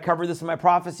find out, I covered this in my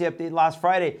prophecy update last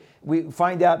Friday, we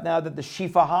find out now that the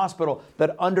Shifa Hospital,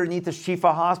 that underneath the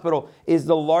Shifa Hospital is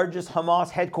the largest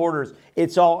Hamas headquarters.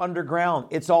 It's all underground.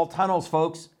 It's all tunnels,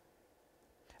 folks.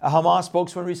 A Hamas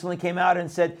spokesman recently came out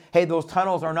and said, hey, those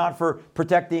tunnels are not for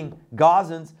protecting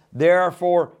Gazans, they're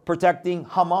for protecting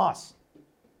Hamas,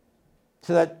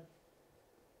 so that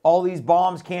all these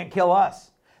bombs can't kill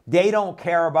us. They don't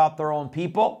care about their own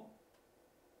people.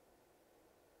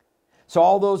 So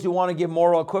all those who want to give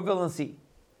moral equivalency,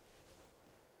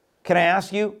 can I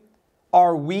ask you,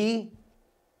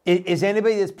 is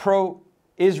anybody that's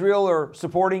pro-Israel or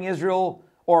supporting Israel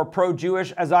or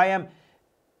pro-Jewish as I am,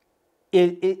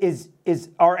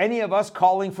 Are any of us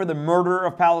calling for the murder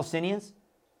of Palestinians?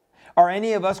 Are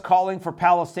any of us calling for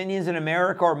Palestinians in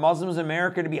America or Muslims in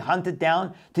America to be hunted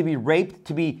down, to be raped,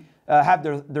 to be have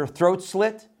their throats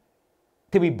slit,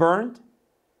 to be burned?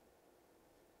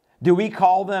 Do we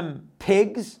call them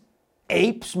pigs,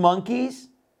 apes, monkeys?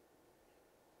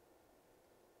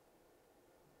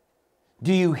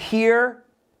 Do you hear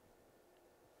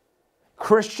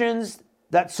Christians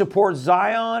that support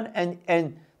Zion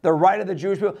and the right of the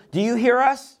Jewish people? Do you hear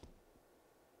us?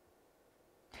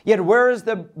 Yet where is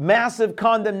the massive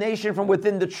condemnation from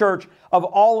within the church of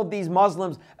all of these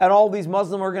Muslims and all these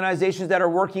Muslim organizations that are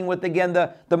working with, again,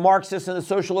 the Marxists and the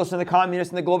socialists and the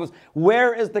communists and the globalists?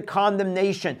 Where is the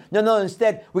condemnation? No,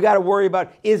 instead, we got to worry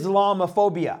about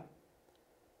Islamophobia.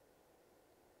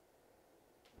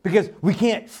 Because we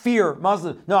can't fear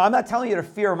Muslims. No, I'm not telling you to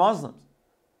fear Muslims.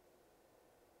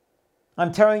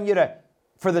 I'm telling you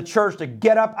for the church to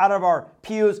get up out of our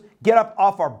pews, get up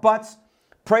off our butts,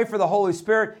 pray for the Holy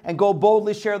Spirit, and go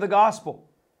boldly share the gospel.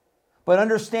 But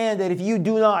understand that if you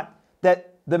do not,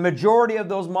 that the majority of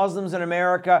those Muslims in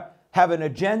America have an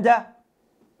agenda.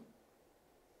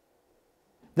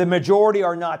 The majority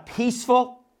are not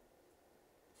peaceful.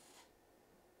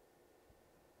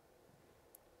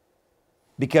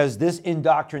 Because this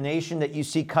indoctrination that you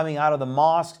see coming out of the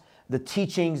mosques, the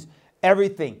teachings,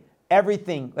 everything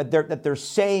that they're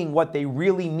saying what they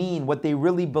really mean, what they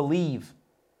really believe.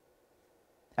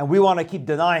 And we want to keep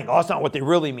denying, that's not what they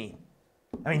really mean.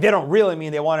 I mean, they don't really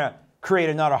mean they want to create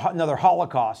another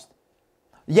Holocaust.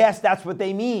 Yes, that's what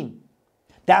they mean.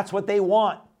 That's what they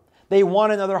want. They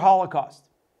want another Holocaust.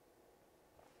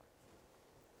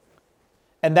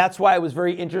 And that's why it was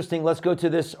very interesting. Let's go to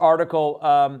this article,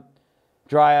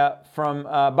 Drya, from,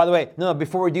 by the way, no,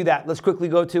 before we do that, let's quickly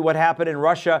go to what happened in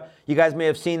Russia. You guys may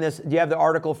have seen this. Do you have the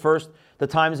article first? The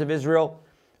Times of Israel.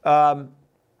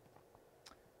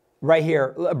 Right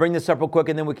here. Bring this up real quick,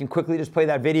 and then we can quickly just play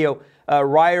that video.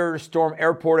 Rioters storm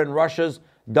airport in Russia's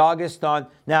Dagestan.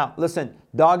 Now, listen,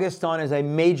 Dagestan is a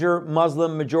major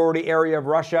Muslim majority area of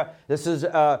Russia. This is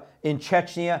in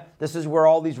Chechnya. This is where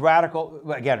all these radical,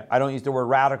 again, I don't use the word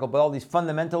radical, but all these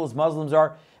fundamentalist Muslims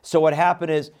are. So what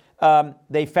happened is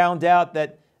they found out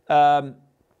that there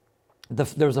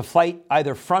was a flight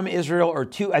either from Israel or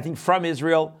from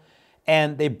Israel,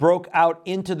 and they broke out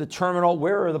into the terminal.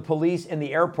 Where are the police in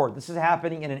the airport? This is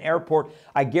happening in an airport.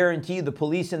 I guarantee you the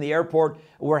police in the airport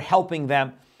were helping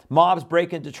them. Mobs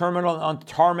break into terminal on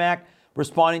tarmac,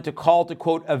 responding to call to,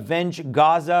 quote, avenge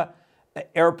Gaza.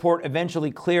 Airport eventually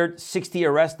cleared, 60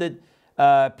 arrested.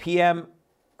 PM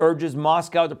urges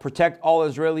Moscow to protect all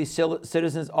Israeli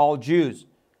citizens, all Jews.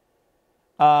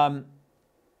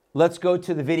 Let's go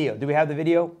to the video. Do we have the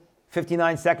video?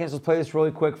 59 seconds. Let's play this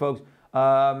really quick, folks.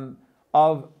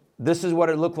 This is what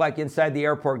it looked like inside the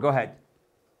airport. Go ahead.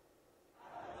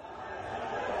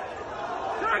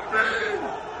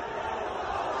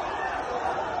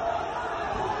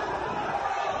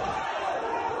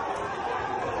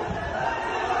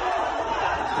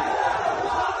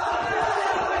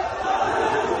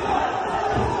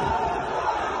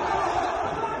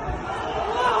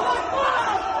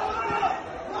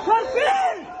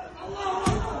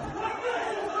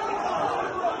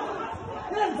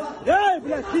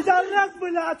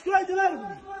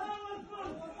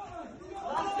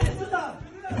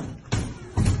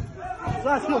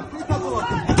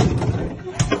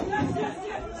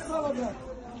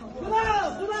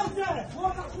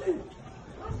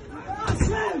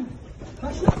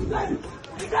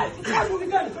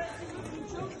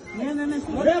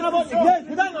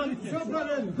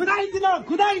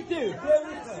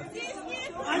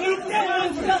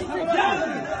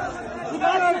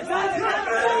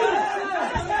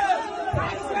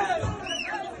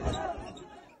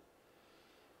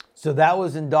 So that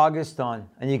was in Dagestan,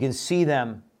 and you can see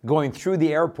them going through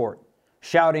the airport,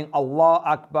 shouting Allah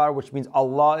Akbar, which means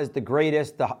Allah is the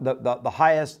greatest, the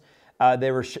highest.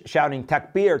 They were shouting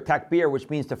Takbir, Takbir,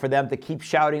 which means for them to keep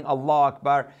shouting Allah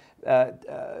Akbar.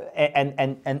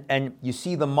 And you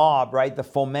see the mob, right? The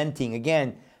fomenting.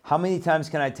 Again, how many times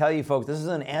can I tell you, folks, this is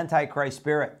an antichrist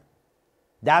spirit.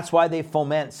 That's why they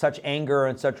foment such anger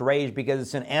and such rage, because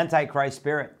it's an antichrist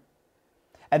spirit.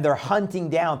 And they're hunting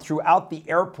down throughout the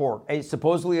airport,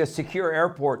 supposedly a secure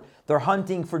airport. They're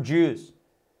hunting for Jews.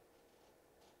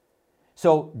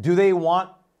 So do they want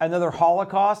another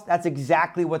Holocaust? That's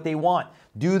exactly what they want.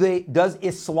 Does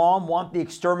Islam want the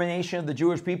extermination of the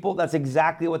Jewish people? That's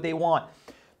exactly what they want.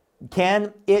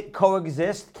 Can it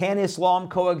coexist? Can Islam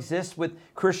coexist with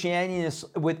Christianity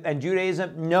and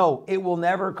Judaism? No, it will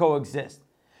never coexist.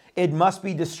 It must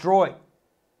be destroyed.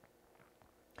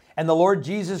 And the Lord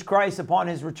Jesus Christ, upon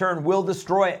his return, will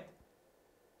destroy it.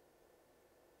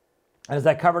 As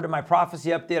I covered in my prophecy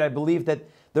update, I believe that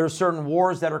there are certain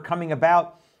wars that are coming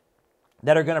about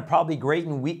that are going to probably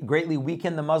greatly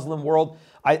weaken the Muslim world.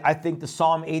 I think the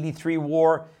Psalm 83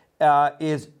 war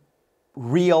is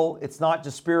real. It's not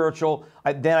just spiritual.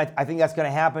 I think that's going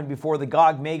to happen before the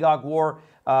Gog-Magog war.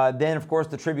 Then, of course,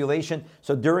 the tribulation.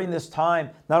 So during this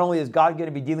time, not only is God going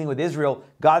to be dealing with Israel,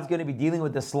 God's going to be dealing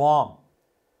with Islam.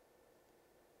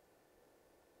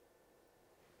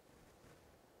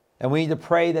 And we need to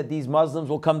pray that these Muslims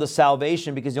will come to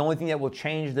salvation, because the only thing that will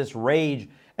change this rage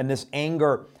and this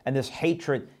anger and this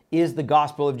hatred is the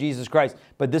gospel of Jesus Christ.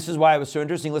 But this is why it was so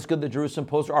interesting. Let's go to the Jerusalem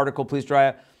Post article, please,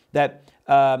 Drya, that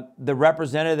the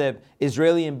representative,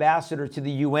 Israeli ambassador to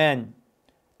the UN,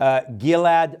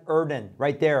 Gilad Erdan,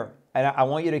 right there. And I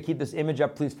want you to keep this image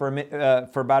up, please, for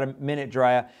about a minute,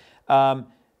 Drya.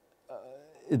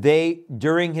 They,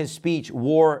 during his speech,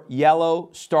 wore yellow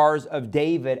stars of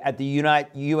David at the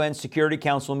UN Security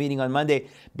Council meeting on Monday,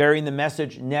 bearing the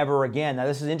message, never again. Now,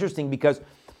 this is interesting because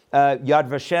Yad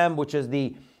Vashem, which is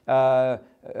the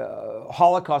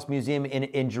Holocaust Museum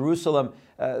in Jerusalem,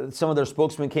 some of their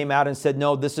spokesmen came out and said,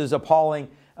 no, this is appalling.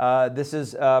 This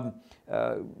is,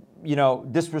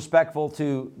 disrespectful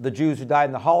to the Jews who died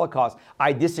in the Holocaust.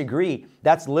 I disagree.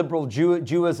 That's liberal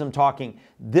Jewism talking.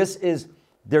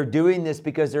 They're doing this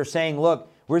because they're saying,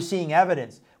 look, we're seeing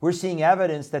evidence. We're seeing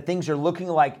evidence that things are looking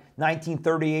like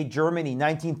 1938 Germany,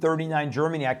 1939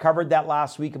 Germany. I covered that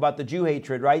last week about the Jew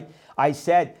hatred, right? I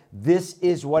said, this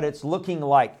is what it's looking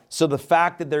like. So the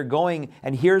fact that they're going,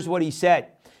 and here's what he said.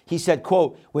 He said,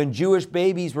 quote, when Jewish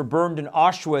babies were burned in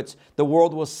Auschwitz, the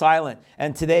world was silent.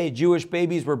 And today, Jewish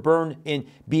babies were burned in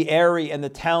Be'eri and the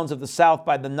towns of the south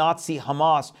by the Nazi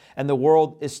Hamas, and the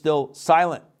world is still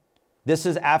silent. This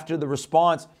is after the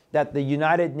response that the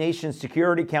United Nations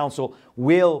Security Council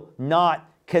will not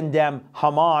condemn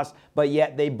Hamas, but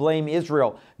yet they blame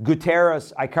Israel.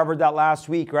 Guterres, I covered that last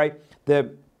week, right?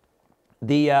 The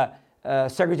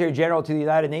Secretary General to the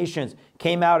United Nations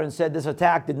came out and said this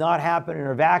attack did not happen in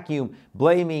a vacuum,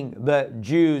 blaming the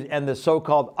Jews and the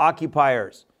so-called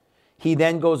occupiers. He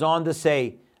then goes on to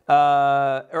say,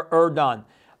 Erdogan,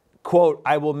 quote,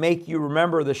 I will make you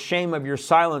remember the shame of your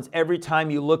silence every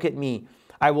time you look at me.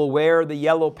 I will wear the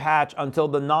yellow patch until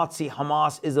the Nazi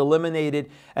Hamas is eliminated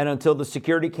and until the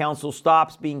Security Council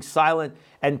stops being silent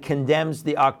and condemns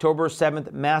the October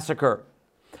 7th massacre.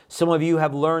 Some of you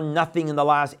have learned nothing in the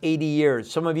last 80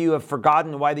 years. Some of you have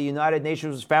forgotten why the United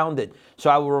Nations was founded. So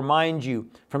I will remind you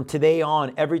from today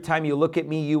on, every time you look at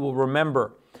me, you will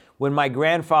remember. When my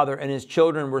grandfather and his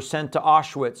children were sent to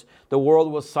Auschwitz, the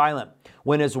world was silent.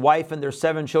 When his wife and their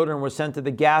 7 children were sent to the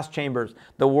gas chambers,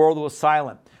 the world was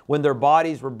silent. When their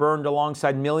bodies were burned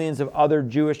alongside millions of other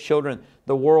Jewish children,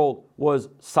 the world was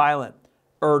silent,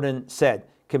 Erdogan said,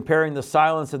 comparing the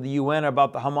silence of the UN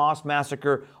about the Hamas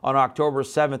massacre on October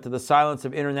 7th to the silence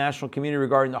of international community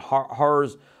regarding the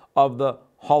horrors of the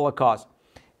Holocaust.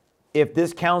 If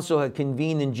this council had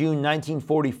convened in June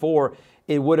 1944,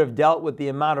 it would have dealt with the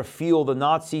amount of fuel the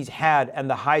Nazis had and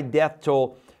the high death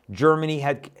toll Germany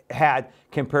had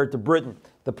compared to Britain.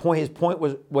 His point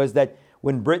was that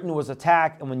when Britain was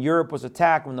attacked and when Europe was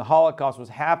attacked, when the Holocaust was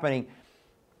happening,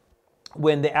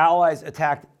 when the Allies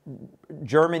attacked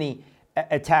Germany,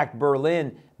 attacked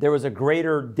Berlin, there was a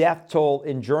greater death toll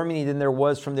in Germany than there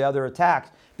was from the other attacks,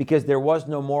 because there was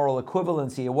no moral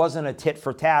equivalency. It wasn't a tit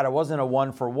for tat. It wasn't a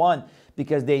one for one,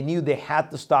 because they knew they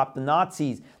had to stop the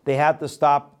Nazis. They had to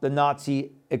stop the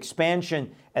Nazi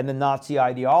expansion and the Nazi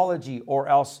ideology, or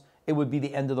else it would be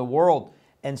the end of the world.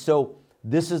 And so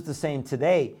this is the same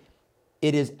today.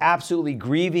 It is absolutely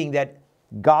grieving that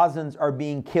Gazans are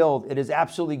being killed. It is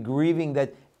absolutely grieving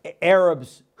that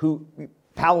Arabs,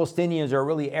 Palestinians are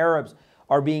really Arabs,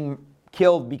 are being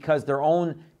killed because their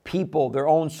own people, their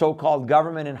own so-called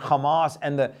government and Hamas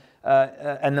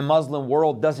and the Muslim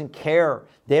world doesn't care.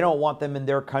 They don't want them in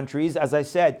their countries. As I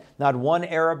said, not one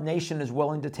Arab nation is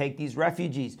willing to take these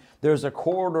refugees. There's a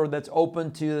corridor that's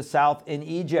open to the south in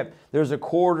Egypt. There's a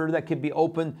corridor that could be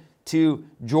open to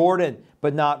Jordan,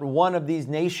 but not one of these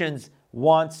nations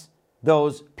wants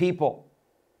those people.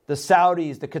 The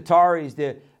Saudis, the Qataris,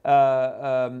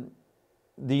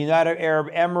 the United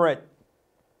Arab Emirates,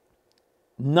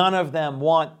 none of them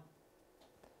want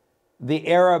the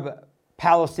Arab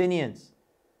Palestinians.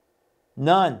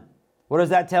 None. What does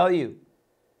that tell you?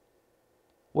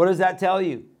 What does that tell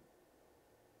you?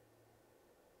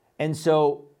 And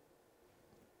so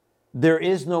there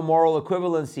is no moral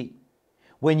equivalency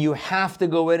when you have to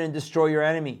go in and destroy your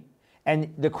enemy.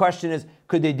 And the question is,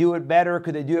 could they do it better?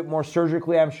 Could they do it more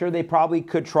surgically? I'm sure they probably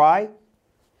could try.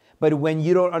 But when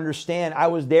you don't understand, I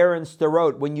was there in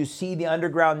Sderot, when you see the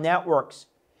underground networks,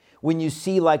 when you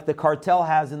see like the cartel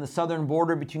has in the southern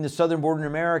border, between the southern border and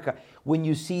America, when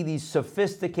you see these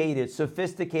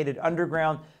sophisticated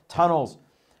underground tunnels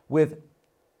with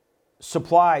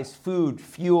supplies, food,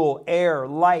 fuel, air,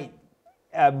 light,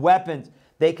 weapons,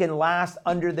 they can last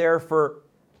under there for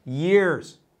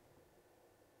years.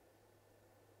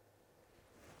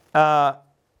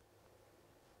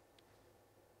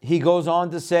 He goes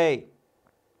on to say,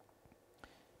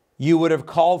 you would have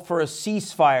called for a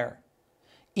ceasefire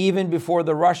even before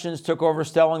the Russians took over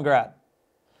Stalingrad.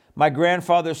 My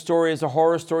grandfather's story is a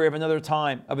horror story of another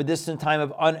time, of a distant time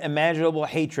of unimaginable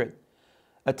hatred,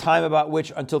 a time about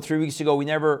which until 3 weeks ago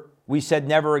we said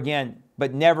never again,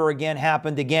 but never again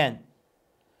happened again.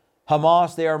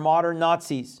 Hamas, they are modern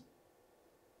Nazis.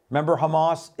 Remember,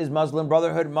 Hamas is Muslim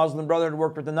Brotherhood. Muslim Brotherhood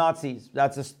worked with the Nazis.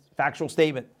 That's a factual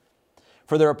statement.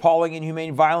 For their appalling,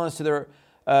 inhumane violence to their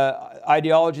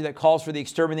ideology that calls for the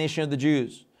extermination of the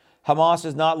Jews. Hamas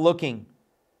is not looking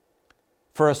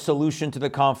for a solution to the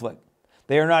conflict.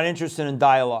 They are not interested in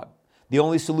dialogue. The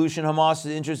only solution Hamas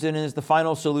is interested in is the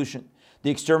final solution,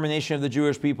 the extermination of the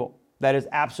Jewish people. That is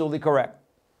absolutely correct.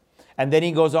 And then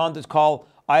he goes on to call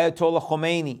Ayatollah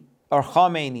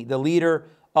Khomeini, the leader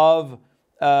of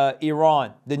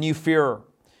Iran, the new Führer.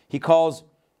 He calls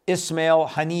Ismail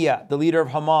Haniyeh, the leader of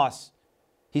Hamas.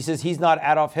 He says he's not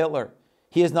Adolf Hitler.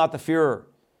 He is not the Führer.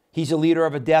 He's a leader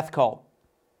of a death cult.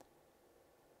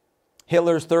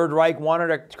 Hitler's Third Reich wanted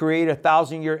to create a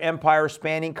 1,000-year empire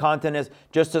spanning continents,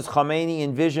 just as Khomeini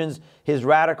envisions his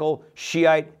radical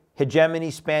Shiite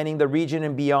hegemony spanning the region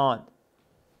and beyond.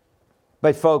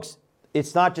 But folks,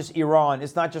 it's not just Iran,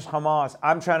 it's not just Hamas.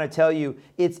 I'm trying to tell you,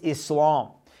 it's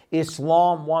Islam.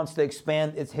 Islam wants to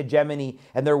expand its hegemony,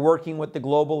 and they're working with the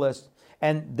globalists,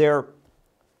 and their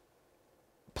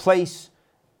place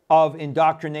of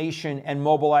indoctrination and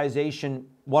mobilization,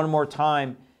 one more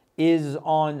time, is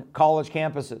on college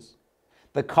campuses.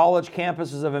 The college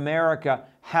campuses of America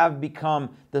have become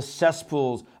the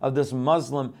cesspools of this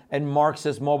Muslim and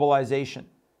Marxist mobilization.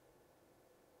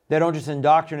 They don't just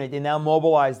indoctrinate, they now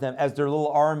mobilize them as their little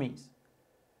armies.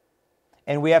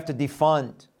 And we have to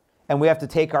defund, and we have to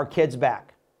take our kids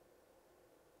back.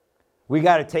 We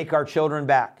got to take our children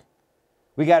back.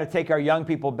 We got to take our young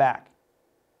people back.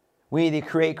 We need to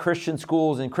create Christian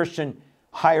schools and Christian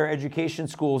higher education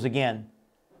schools again.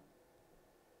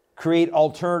 Create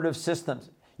alternative systems.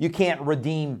 You can't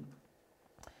redeem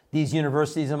these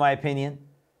universities, in my opinion.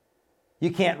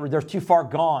 You can't, they're too far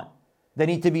gone. They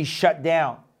need to be shut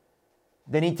down.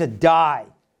 They need to die.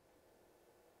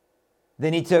 They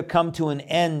need to come to an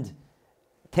end.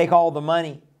 Take all the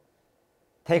money.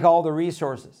 Take all the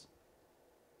resources.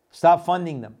 Stop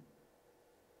funding them.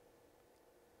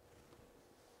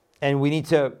 And we need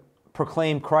to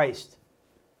proclaim Christ.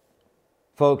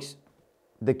 Folks,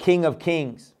 the King of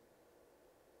Kings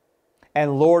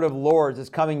and Lord of Lords is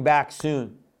coming back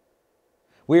soon.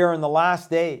 We are in the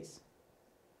last days.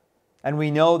 And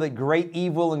we know that great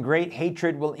evil and great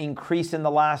hatred will increase in the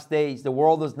last days. The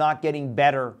world is not getting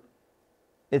better.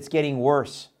 It's getting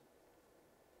worse.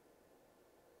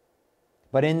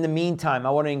 But in the meantime, I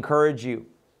want to encourage you.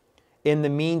 In the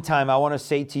meantime, I want to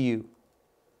say to you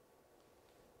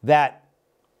that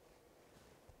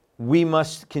we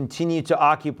must continue to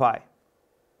occupy.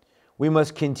 We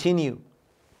must continue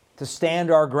to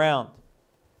stand our ground.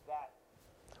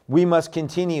 We must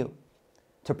continue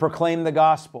to proclaim the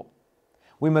gospel.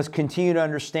 We must continue to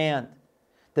understand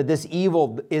that this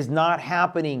evil is not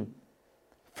happening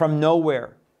from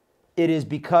nowhere. It is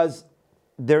because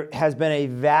there has been a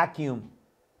vacuum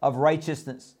of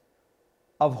righteousness,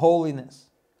 of holiness,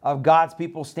 of God's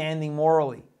people standing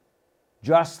morally,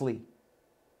 justly.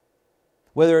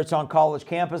 Whether it's on college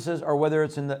campuses or whether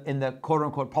it's in the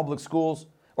quote-unquote public schools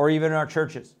or even in our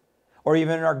churches or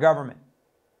even in our government.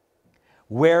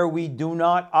 Where we do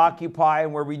not occupy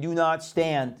and where we do not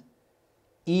stand,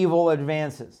 evil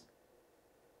advances.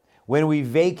 When we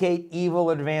vacate, evil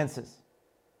advances.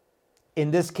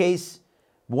 In this case,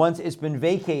 once it's been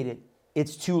vacated,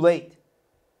 it's too late.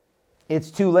 It's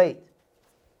too late.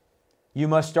 You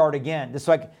must start again. Just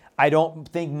like I don't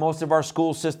think most of our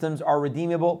school systems are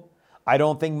redeemable. I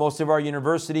don't think most of our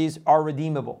universities are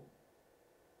redeemable.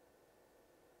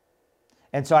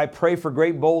 And so I pray for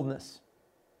great boldness.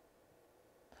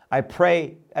 I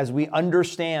pray as we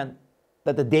understand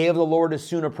that the day of the Lord is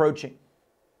soon approaching.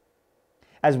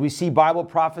 As we see Bible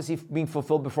prophecy being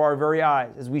fulfilled before our very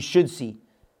eyes, as we should see.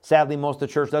 Sadly, most of the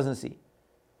church doesn't see.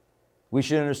 We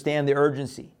should understand the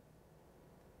urgency.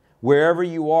 Wherever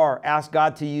you are, ask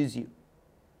God to use you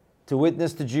to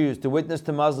witness to Jews, to witness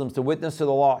to Muslims, to witness to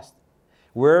the lost.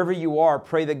 Wherever you are,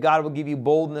 pray that God will give you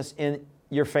boldness in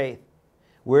your faith.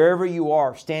 Wherever you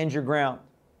are, stand your ground.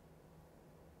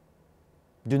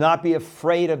 Do not be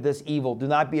afraid of this evil. Do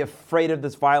not be afraid of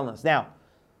this violence. Now,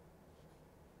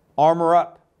 armor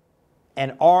up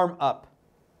and arm up.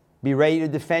 Be ready to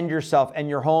defend yourself and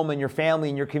your home and your family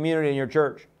and your community and your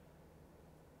church.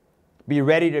 Be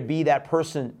ready to be that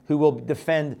person who will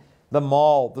defend the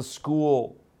mall, the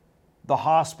school, the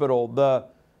hospital, the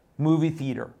movie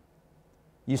theater.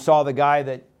 You saw the guy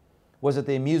that was at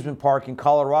the amusement park in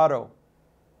Colorado.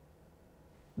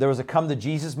 There was a come to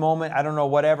Jesus moment. I don't know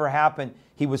whatever happened.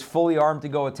 He was fully armed to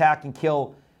go attack and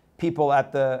kill people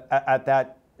at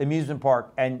that amusement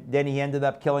park, and then he ended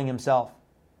up killing himself.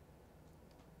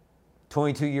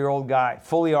 22-year-old guy,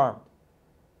 fully armed.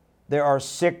 There are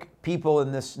sick people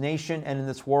in this nation and in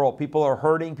this world. People are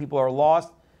hurting, people are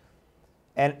lost,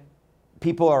 and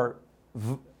people are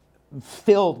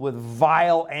filled with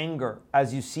vile anger,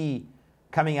 as you see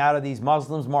coming out of these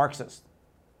Muslims, Marxists.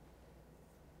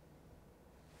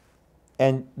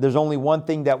 And there's only one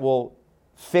thing that will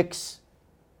fix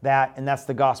that, and that's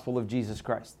the gospel of Jesus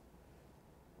Christ.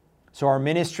 So our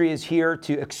ministry is here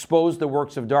to expose the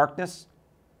works of darkness.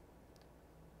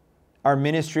 Our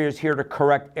ministry is here to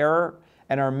correct error,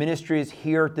 and our ministry is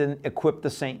here to equip the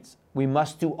saints. We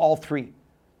must do all three,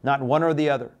 not one or the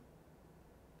other.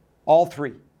 All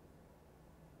three.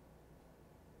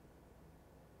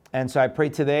 And so I pray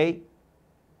today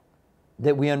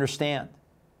that we understand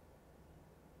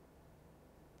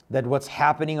that what's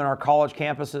happening on our college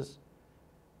campuses,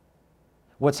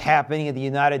 what's happening at the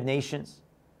United Nations,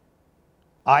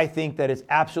 I think that it's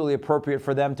absolutely appropriate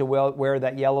for them to wear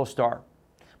that yellow star.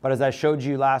 But as I showed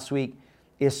you last week,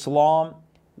 Islam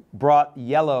brought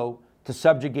yellow to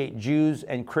subjugate Jews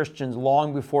and Christians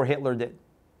long before Hitler did.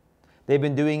 They've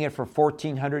been doing it for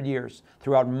 1,400 years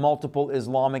throughout multiple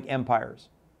Islamic empires.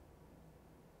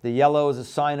 The yellow is a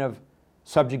sign of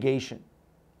subjugation,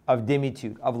 of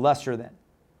dimitude, of lesser than.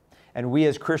 And we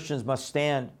as Christians must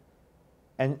stand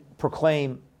and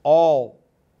proclaim all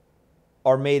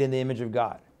are made in the image of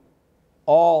God.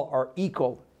 All are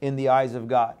equal in the eyes of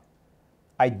God.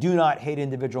 I do not hate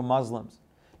individual Muslims,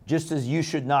 just as you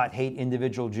should not hate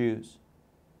individual Jews.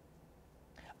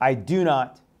 I do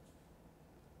not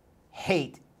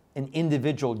hate an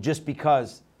individual just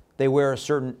because they wear a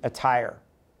certain attire.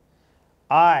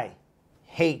 I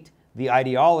hate the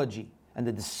ideology and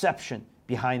the deception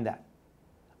behind that.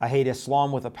 I hate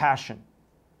Islam with a passion.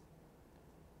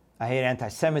 I hate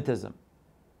anti-Semitism.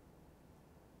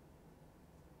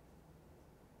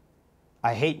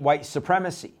 I hate white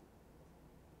supremacy,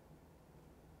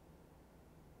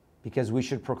 because we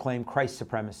should proclaim Christ's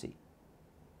supremacy.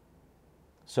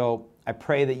 So I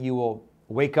pray that you will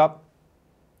wake up,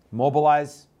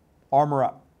 mobilize, armor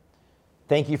up.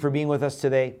 Thank you for being with us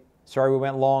today. Sorry we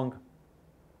went long.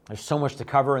 There's so much to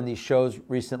cover in these shows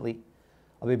recently.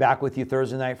 I'll be back with you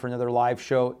Thursday night for another live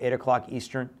show, 8 o'clock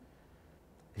Eastern.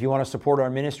 If you want to support our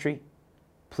ministry,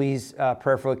 please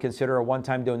prayerfully consider a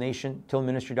one-time donation,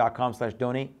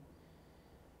 tillministry.com/donate.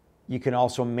 You can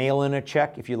also mail in a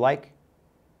check if you like.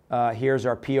 Here's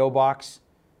our P.O. Box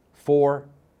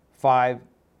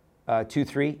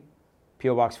 4523,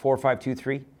 P.O. Box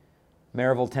 4523,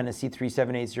 Maryville, Tennessee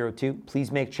 37802.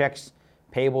 Please make checks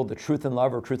payable to Truth and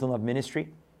Love or Truth and Love Ministry.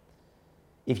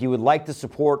 If you would like to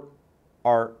support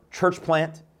our church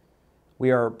plant,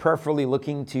 we are prayerfully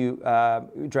looking to,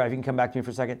 Drive, you can come back to me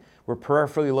for a second. We're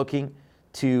prayerfully looking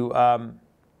to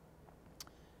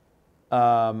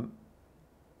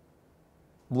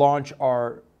launch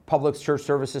our public church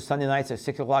services Sunday nights at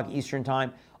 6 o'clock Eastern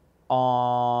Time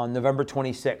on November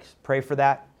 26th. Pray for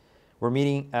that. We're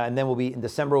meeting, and then in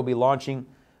December, we'll be launching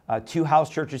 2 house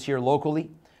churches here locally.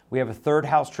 We have a 3rd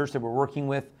house church that we're working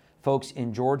with folks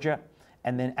in Georgia.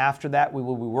 And then after that, we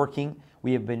will be working.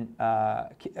 We have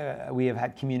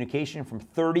had communication from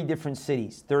 30 different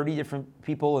cities, 30 different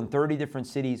people in 30 different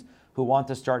cities who want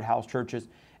to start house churches.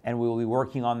 And we will be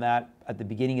working on that at the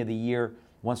beginning of the year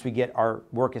once we get our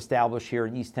work established here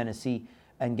in East Tennessee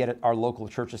and get our local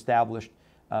church established.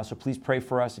 So please pray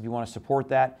for us if you want to support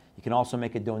that. You can also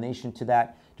make a donation to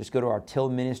that. Just go to our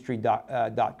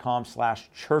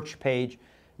tillministry.com/church page.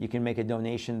 You can make a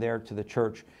donation there to the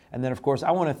church. And then, of course,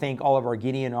 I want to thank all of our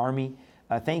Gideon Army.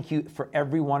 Thank you for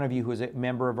every one of you who is a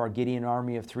member of our Gideon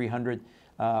Army of 300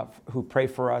 who pray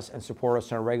for us and support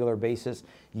us on a regular basis.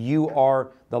 You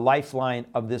are the lifeline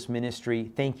of this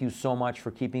ministry. Thank you so much for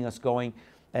keeping us going.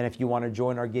 And if you want to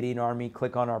join our Gideon Army,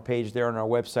 click on our page there on our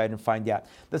website and find out.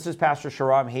 This is Pastor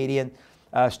Sharam Hadian.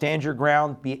 Stand your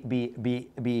ground.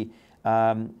 Be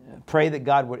Pray that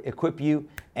God would equip you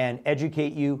and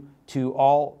educate you to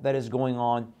all that is going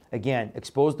on. Again,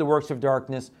 expose the works of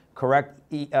darkness, correct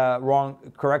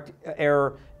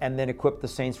error, and then equip the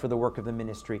saints for the work of the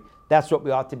ministry. That's what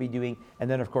we ought to be doing. And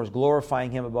then, of course,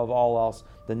 glorifying him above all else,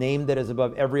 the name that is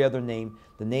above every other name,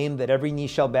 the name that every knee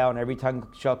shall bow and every tongue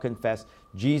shall confess.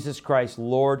 Jesus Christ,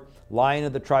 Lord, Lion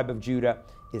of the tribe of Judah,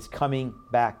 is coming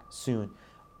back soon.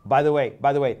 By the way,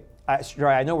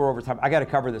 I know we're over time. I got to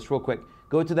cover this real quick.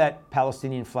 Go to that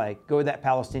Palestinian flag. Go to that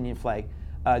Palestinian flag.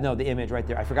 No, the image right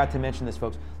there. I forgot to mention this,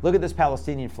 folks. Look at this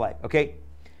Palestinian flag, okay?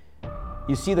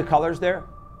 You see the colors there?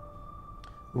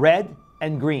 Red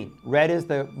and green. Red is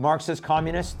the Marxist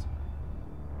communist.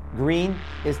 Green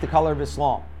is the color of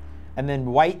Islam. And then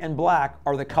white and black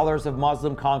are the colors of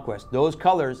Muslim conquest. Those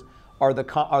colors are the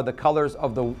colors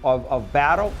of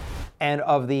battle and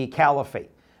of the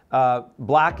caliphate.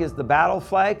 Black is the battle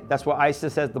flag. That's what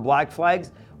ISIS has, the black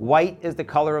flags. White is the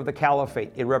color of the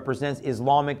caliphate. It represents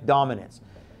Islamic dominance.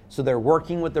 So they're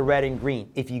working with the red and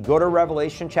green. If you go to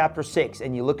Revelation chapter 6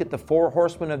 and you look at the 4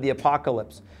 horsemen of the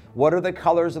apocalypse, what are the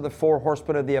colors of the 4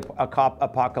 horsemen of the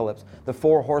apocalypse? The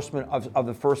 4 horsemen of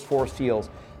the first 4 seals.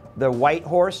 The white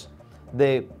horse,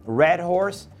 the red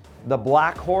horse, the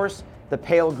black horse, the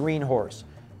pale green horse.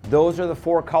 Those are the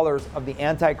 4 colors of the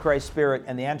Antichrist spirit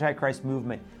and the Antichrist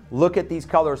movement. Look at these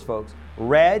colors, folks.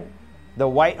 Red, the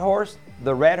white horse,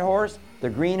 the red horse, the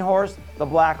green horse, the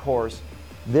black horse.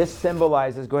 This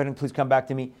symbolizes, go ahead and please come back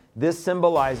to me. This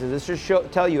symbolizes, this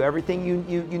should tell you everything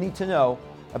you need to know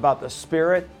about the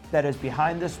spirit that is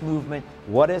behind this movement,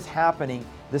 what is happening.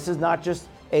 This is not just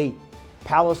a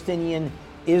Palestinian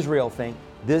Israel thing.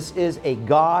 This is a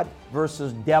God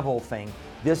versus devil thing.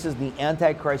 This is the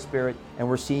Antichrist spirit, and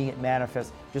we're seeing it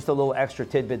manifest. Just a little extra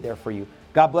tidbit there for you.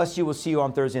 God bless you. We'll see you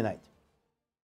on Thursday night.